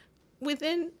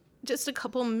within just a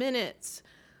couple minutes,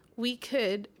 we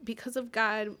could, because of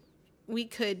God, we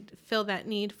could fill that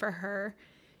need for her.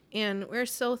 And we're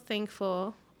so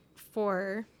thankful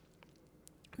for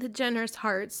the generous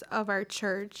hearts of our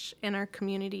church and our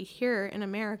community here in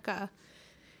America.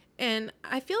 And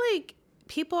I feel like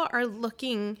people are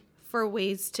looking for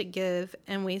ways to give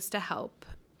and ways to help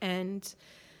and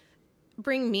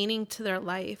bring meaning to their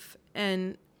life.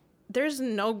 And there's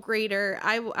no greater,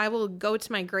 I will go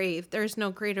to my grave, there's no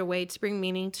greater way to bring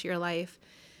meaning to your life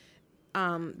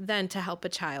than to help a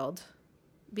child,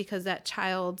 because that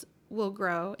child will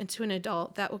grow into an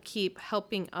adult that will keep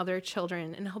helping other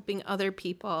children and helping other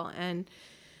people. And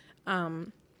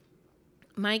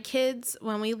my kids,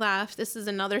 when we left, this is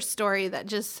another story that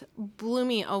just blew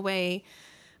me away.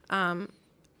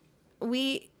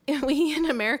 We in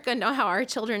America know how our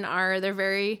children are. They're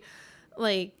very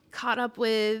caught up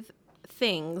with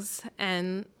things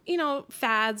and,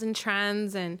 fads and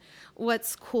trends and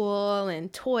what's cool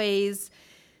and toys.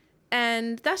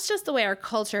 And that's just the way our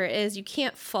culture is. You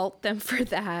can't fault them for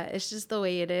that. It's just the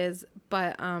way it is.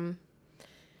 But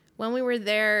when we were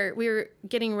there, we were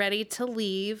getting ready to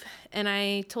leave, and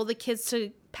I told the kids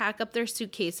to pack up their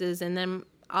suitcases, and then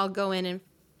I'll go in and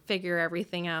figure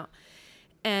everything out.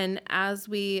 And as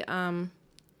we,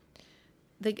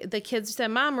 the kids said,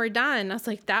 "Mom, we're done." I was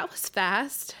like, that was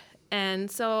fast. And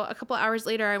so a couple hours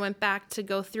later, I went back to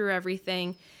go through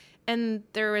everything, and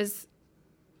there was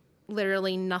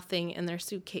literally nothing in their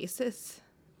suitcases.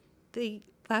 They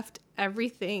left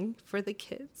everything for the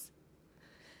kids.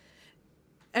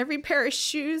 Every pair of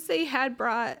shoes they had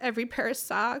brought, every pair of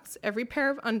socks, every pair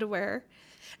of underwear,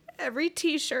 every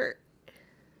t-shirt,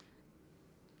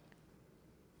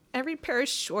 every pair of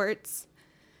shorts,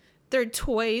 their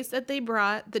toys that they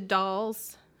brought, the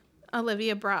dolls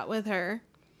Olivia brought with her,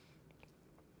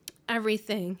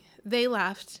 everything they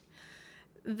left.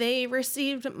 They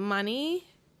received money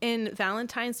in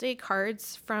Valentine's Day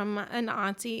cards from an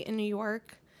auntie in New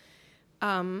York.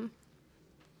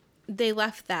 They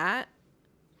left that.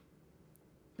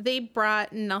 They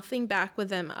brought nothing back with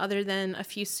them other than a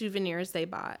few souvenirs they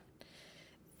bought.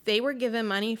 They were given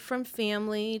money from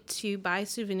family to buy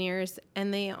souvenirs,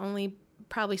 and they only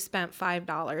probably spent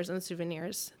 $5 on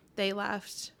souvenirs. They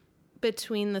left,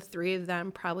 between the 3 of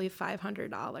them, probably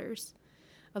 $500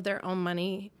 of their own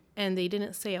money, and they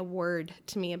didn't say a word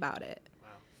to me about it. Wow.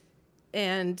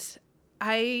 And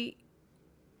I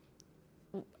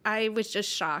was just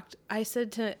shocked. I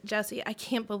said to Jesse, "I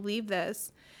can't believe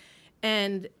this."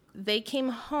 And they came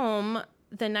home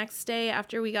the next day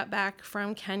after we got back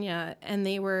from Kenya, and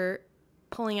they were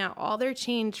pulling out all their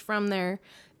change from their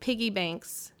piggy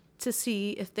banks to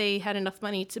see if they had enough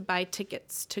money to buy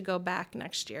tickets to go back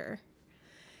next year.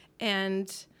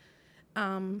 And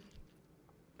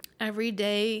every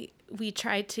day we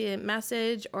try to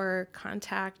message or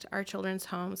contact our children's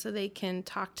home so they can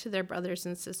talk to their brothers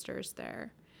and sisters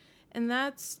there. And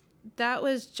that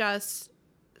was just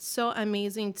so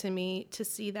amazing to me to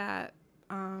see that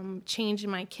change in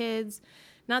my kids.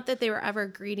 Not that they were ever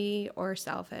greedy or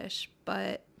selfish,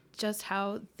 but just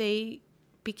how they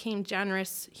became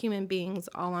generous human beings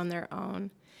all on their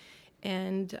own.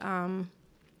 And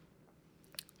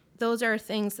those are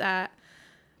things that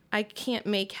I can't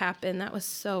make happen. That was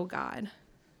so God.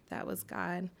 That was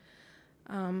God.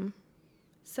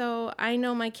 So I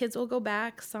know my kids will go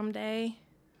back someday.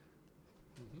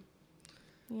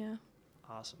 Mm-hmm. Yeah.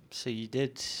 Awesome. So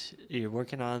you're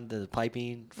working on the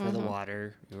piping for the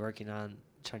water. You're working on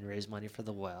trying to raise money for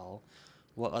the well.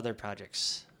 What other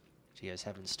projects do you guys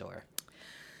have in store?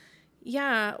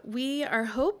 Yeah, we are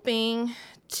hoping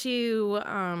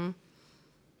to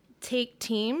take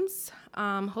teams,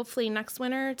 hopefully next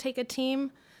winter, take a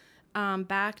team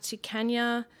back to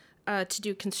Kenya to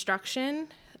do construction.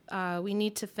 We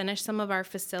need to finish some of our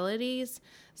facilities.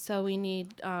 So we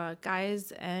need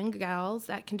guys and gals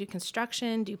that can do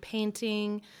construction, do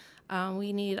painting.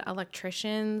 We need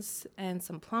electricians and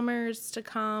some plumbers to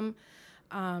come.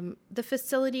 The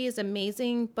facility is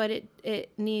amazing, but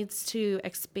it needs to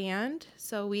expand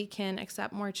so we can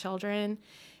accept more children.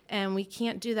 And we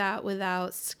can't do that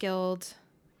without skilled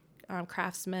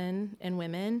craftsmen and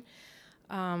women.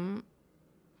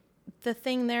 The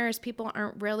thing there is people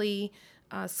aren't really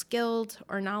skilled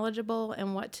or knowledgeable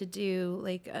in what to do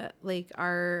like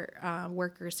our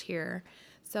workers here.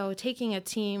 So taking a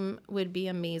team would be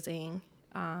amazing,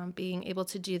 being able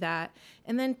to do that.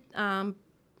 And then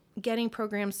getting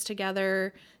programs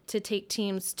together to take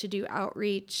teams to do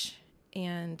outreach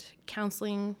and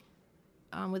counseling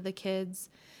with the kids.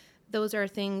 Those are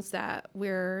things that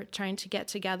we're trying to get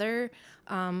together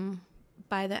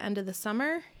by the end of the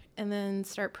summer and then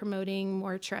start promoting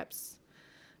more trips.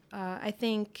 I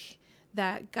think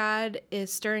that God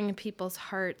is stirring in people's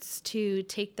hearts to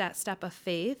take that step of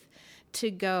faith to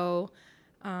go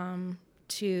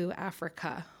to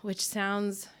Africa, which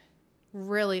sounds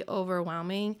really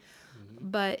overwhelming,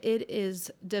 but it is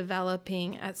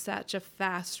developing at such a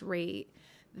fast rate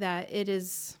that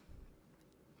it's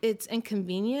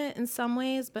inconvenient in some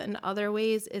ways, but in other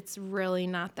ways it's really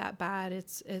not that bad.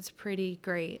 It's pretty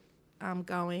great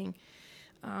going.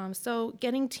 So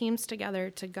getting teams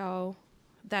together to go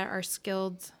that are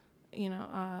skilled,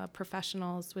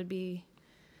 professionals would be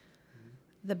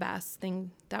the best thing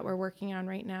that we're working on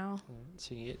right now.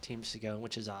 So you get teams to go,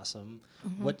 which is awesome.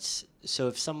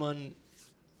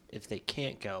 If they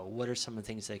can't go, what are some of the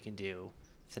things they can do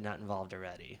if they're not involved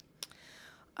already?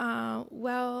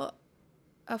 Well,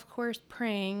 of course,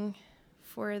 praying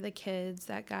for the kids,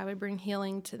 that God would bring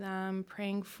healing to them,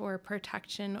 praying for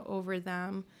protection over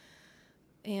them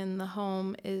in the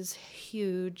home is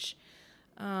huge.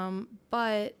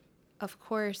 But, of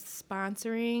course,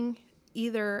 sponsoring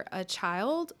either a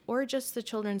child or just the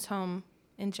children's home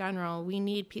in general. We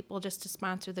need people just to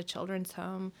sponsor the children's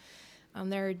home.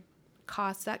 There are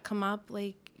costs that come up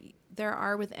like there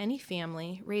are with any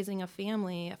family, raising a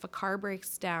family. If a car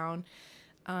breaks down,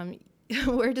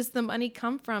 where does the money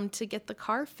come from to get the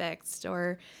car fixed?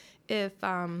 Or if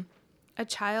a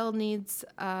child needs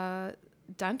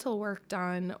dental work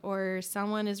done, or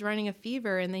someone is running a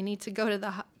fever and they need to go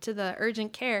to the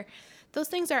urgent care, those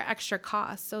things are extra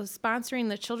costs. So sponsoring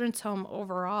the children's home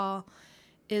overall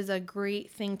is a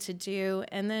great thing to do.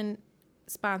 And then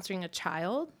sponsoring a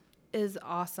child is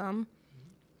awesome.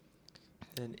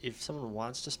 And if someone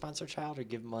wants to sponsor a child or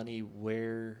give money,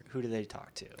 who do they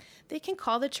talk to? They can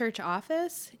call the church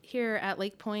office here at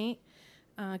Lake Point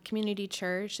Community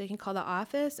Church. They can call the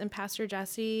office, and Pastor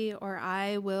Jesse or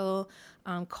I will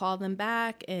call them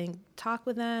back and talk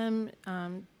with them,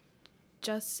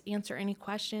 just answer any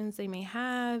questions they may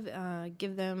have,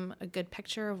 give them a good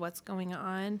picture of what's going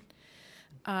on.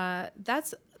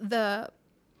 That's the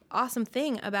awesome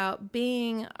thing about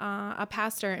being a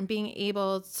pastor and being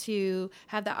able to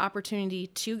have the opportunity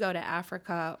to go to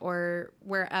Africa or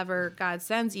wherever God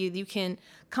sends you. You can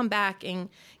come back and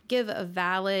give a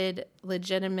valid,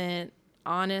 legitimate,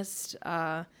 honest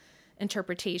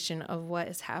interpretation of what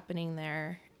is happening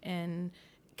there and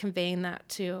conveying that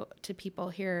to people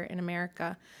here in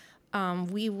America.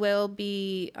 We will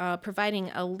be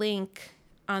providing a link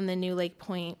on the new Lake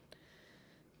Point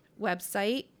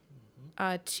website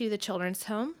to the children's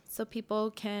home, so people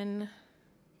can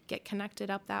get connected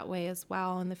up that way as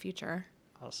well in the future.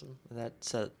 Awesome.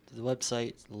 That's the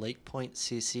website,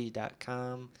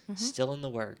 lakepointcc.com. Still in the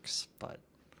works, but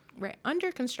right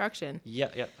under construction.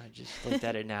 Yep. I just looked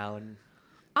at it now, and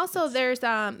also there's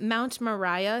Mount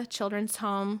Moriah Children's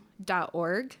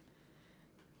Home.org,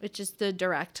 which is the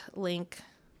direct link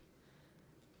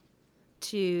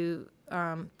to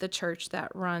the church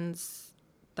that runs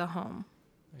the home.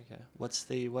 Okay. What's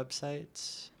the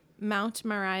website? Mount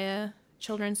Moriah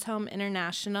Children's Home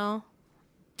International.org.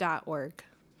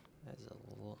 That's a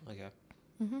little, okay.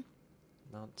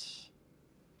 Mount.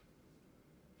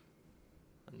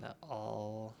 And that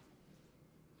all.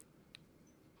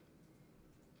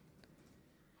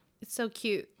 It's so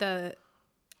cute. The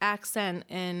accent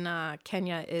in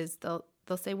Kenya is they'll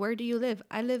say, "Where do you live?"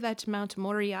 "I live at Mount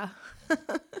Moriah."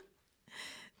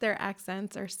 Their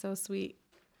accents are so sweet.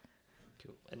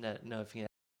 Cool. And no, if you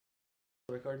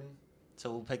recording,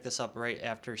 so we'll pick this up right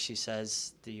after she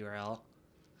says the URL.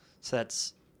 So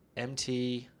that's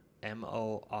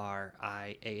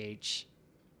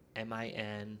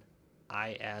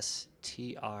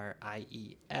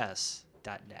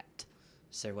mtmoriistries.net.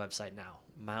 It's their website now,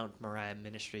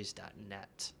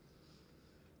 mountmoriahministries.net.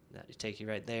 That'll take you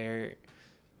right there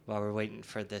while we're waiting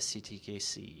for the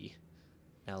CTKC,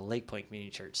 now Lake Point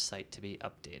Community Church site to be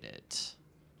updated.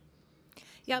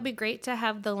 Yeah, it'd be great to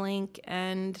have the link.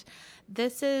 And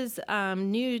this is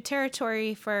new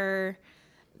territory for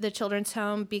the children's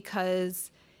home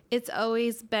because it's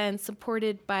always been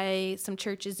supported by some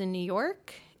churches in New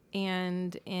York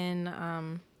and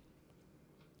in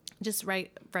just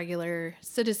regular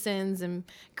citizens and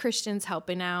Christians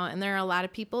helping out. And there are a lot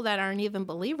of people that aren't even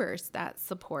believers that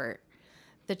support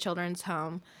the children's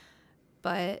home.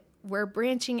 But we're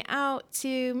branching out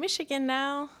to Michigan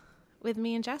now with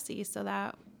me and Jesse so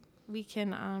that we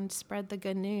can spread the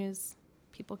good news.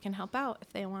 People can help out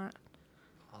if they want.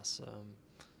 Awesome.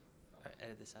 All right,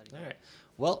 edit this out again. All right.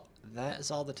 Well, that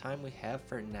is all the time we have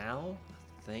for now.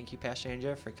 Thank you, Pastor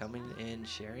Andrea, for coming and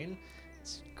sharing.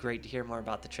 It's great to hear more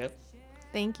about the trip.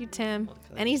 Thank you, Tim.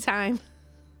 Anytime.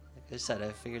 Like I said,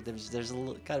 I figured there's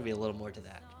got to be a little more to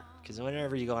that. Because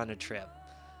whenever you go on a trip,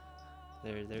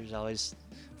 there's always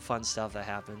fun stuff that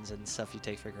happens and stuff you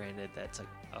take for granted that's like,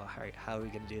 oh, how are we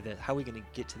going to do this? How are we going to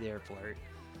get to the airport?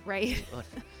 Right.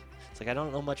 It's like, I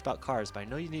don't know much about cars, but I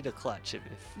know you need a clutch if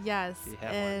yes, you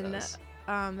have and one of those.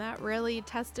 That really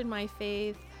tested my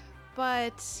faith.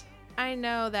 But I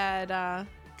know that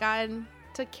God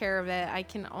took care of it. I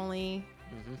can only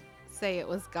say it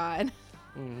was God.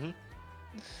 Mm-hmm.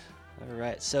 All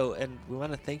right. So, and we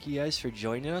want to thank you guys for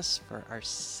joining us for our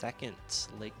second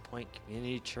Lake Point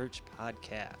Community Church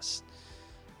podcast.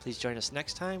 Please join us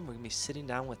next time. We're going to be sitting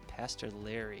down with Pastor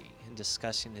Larry and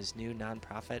discussing his new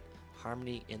nonprofit,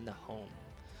 Harmony in the Home.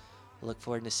 We look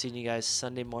forward to seeing you guys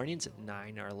Sunday mornings at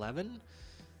 9 or 11.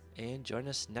 And join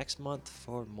us next month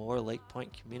for more Lake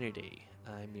Point Community.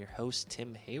 I'm your host,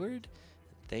 Tim Hayward.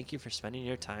 Thank you for spending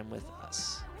your time with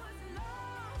us.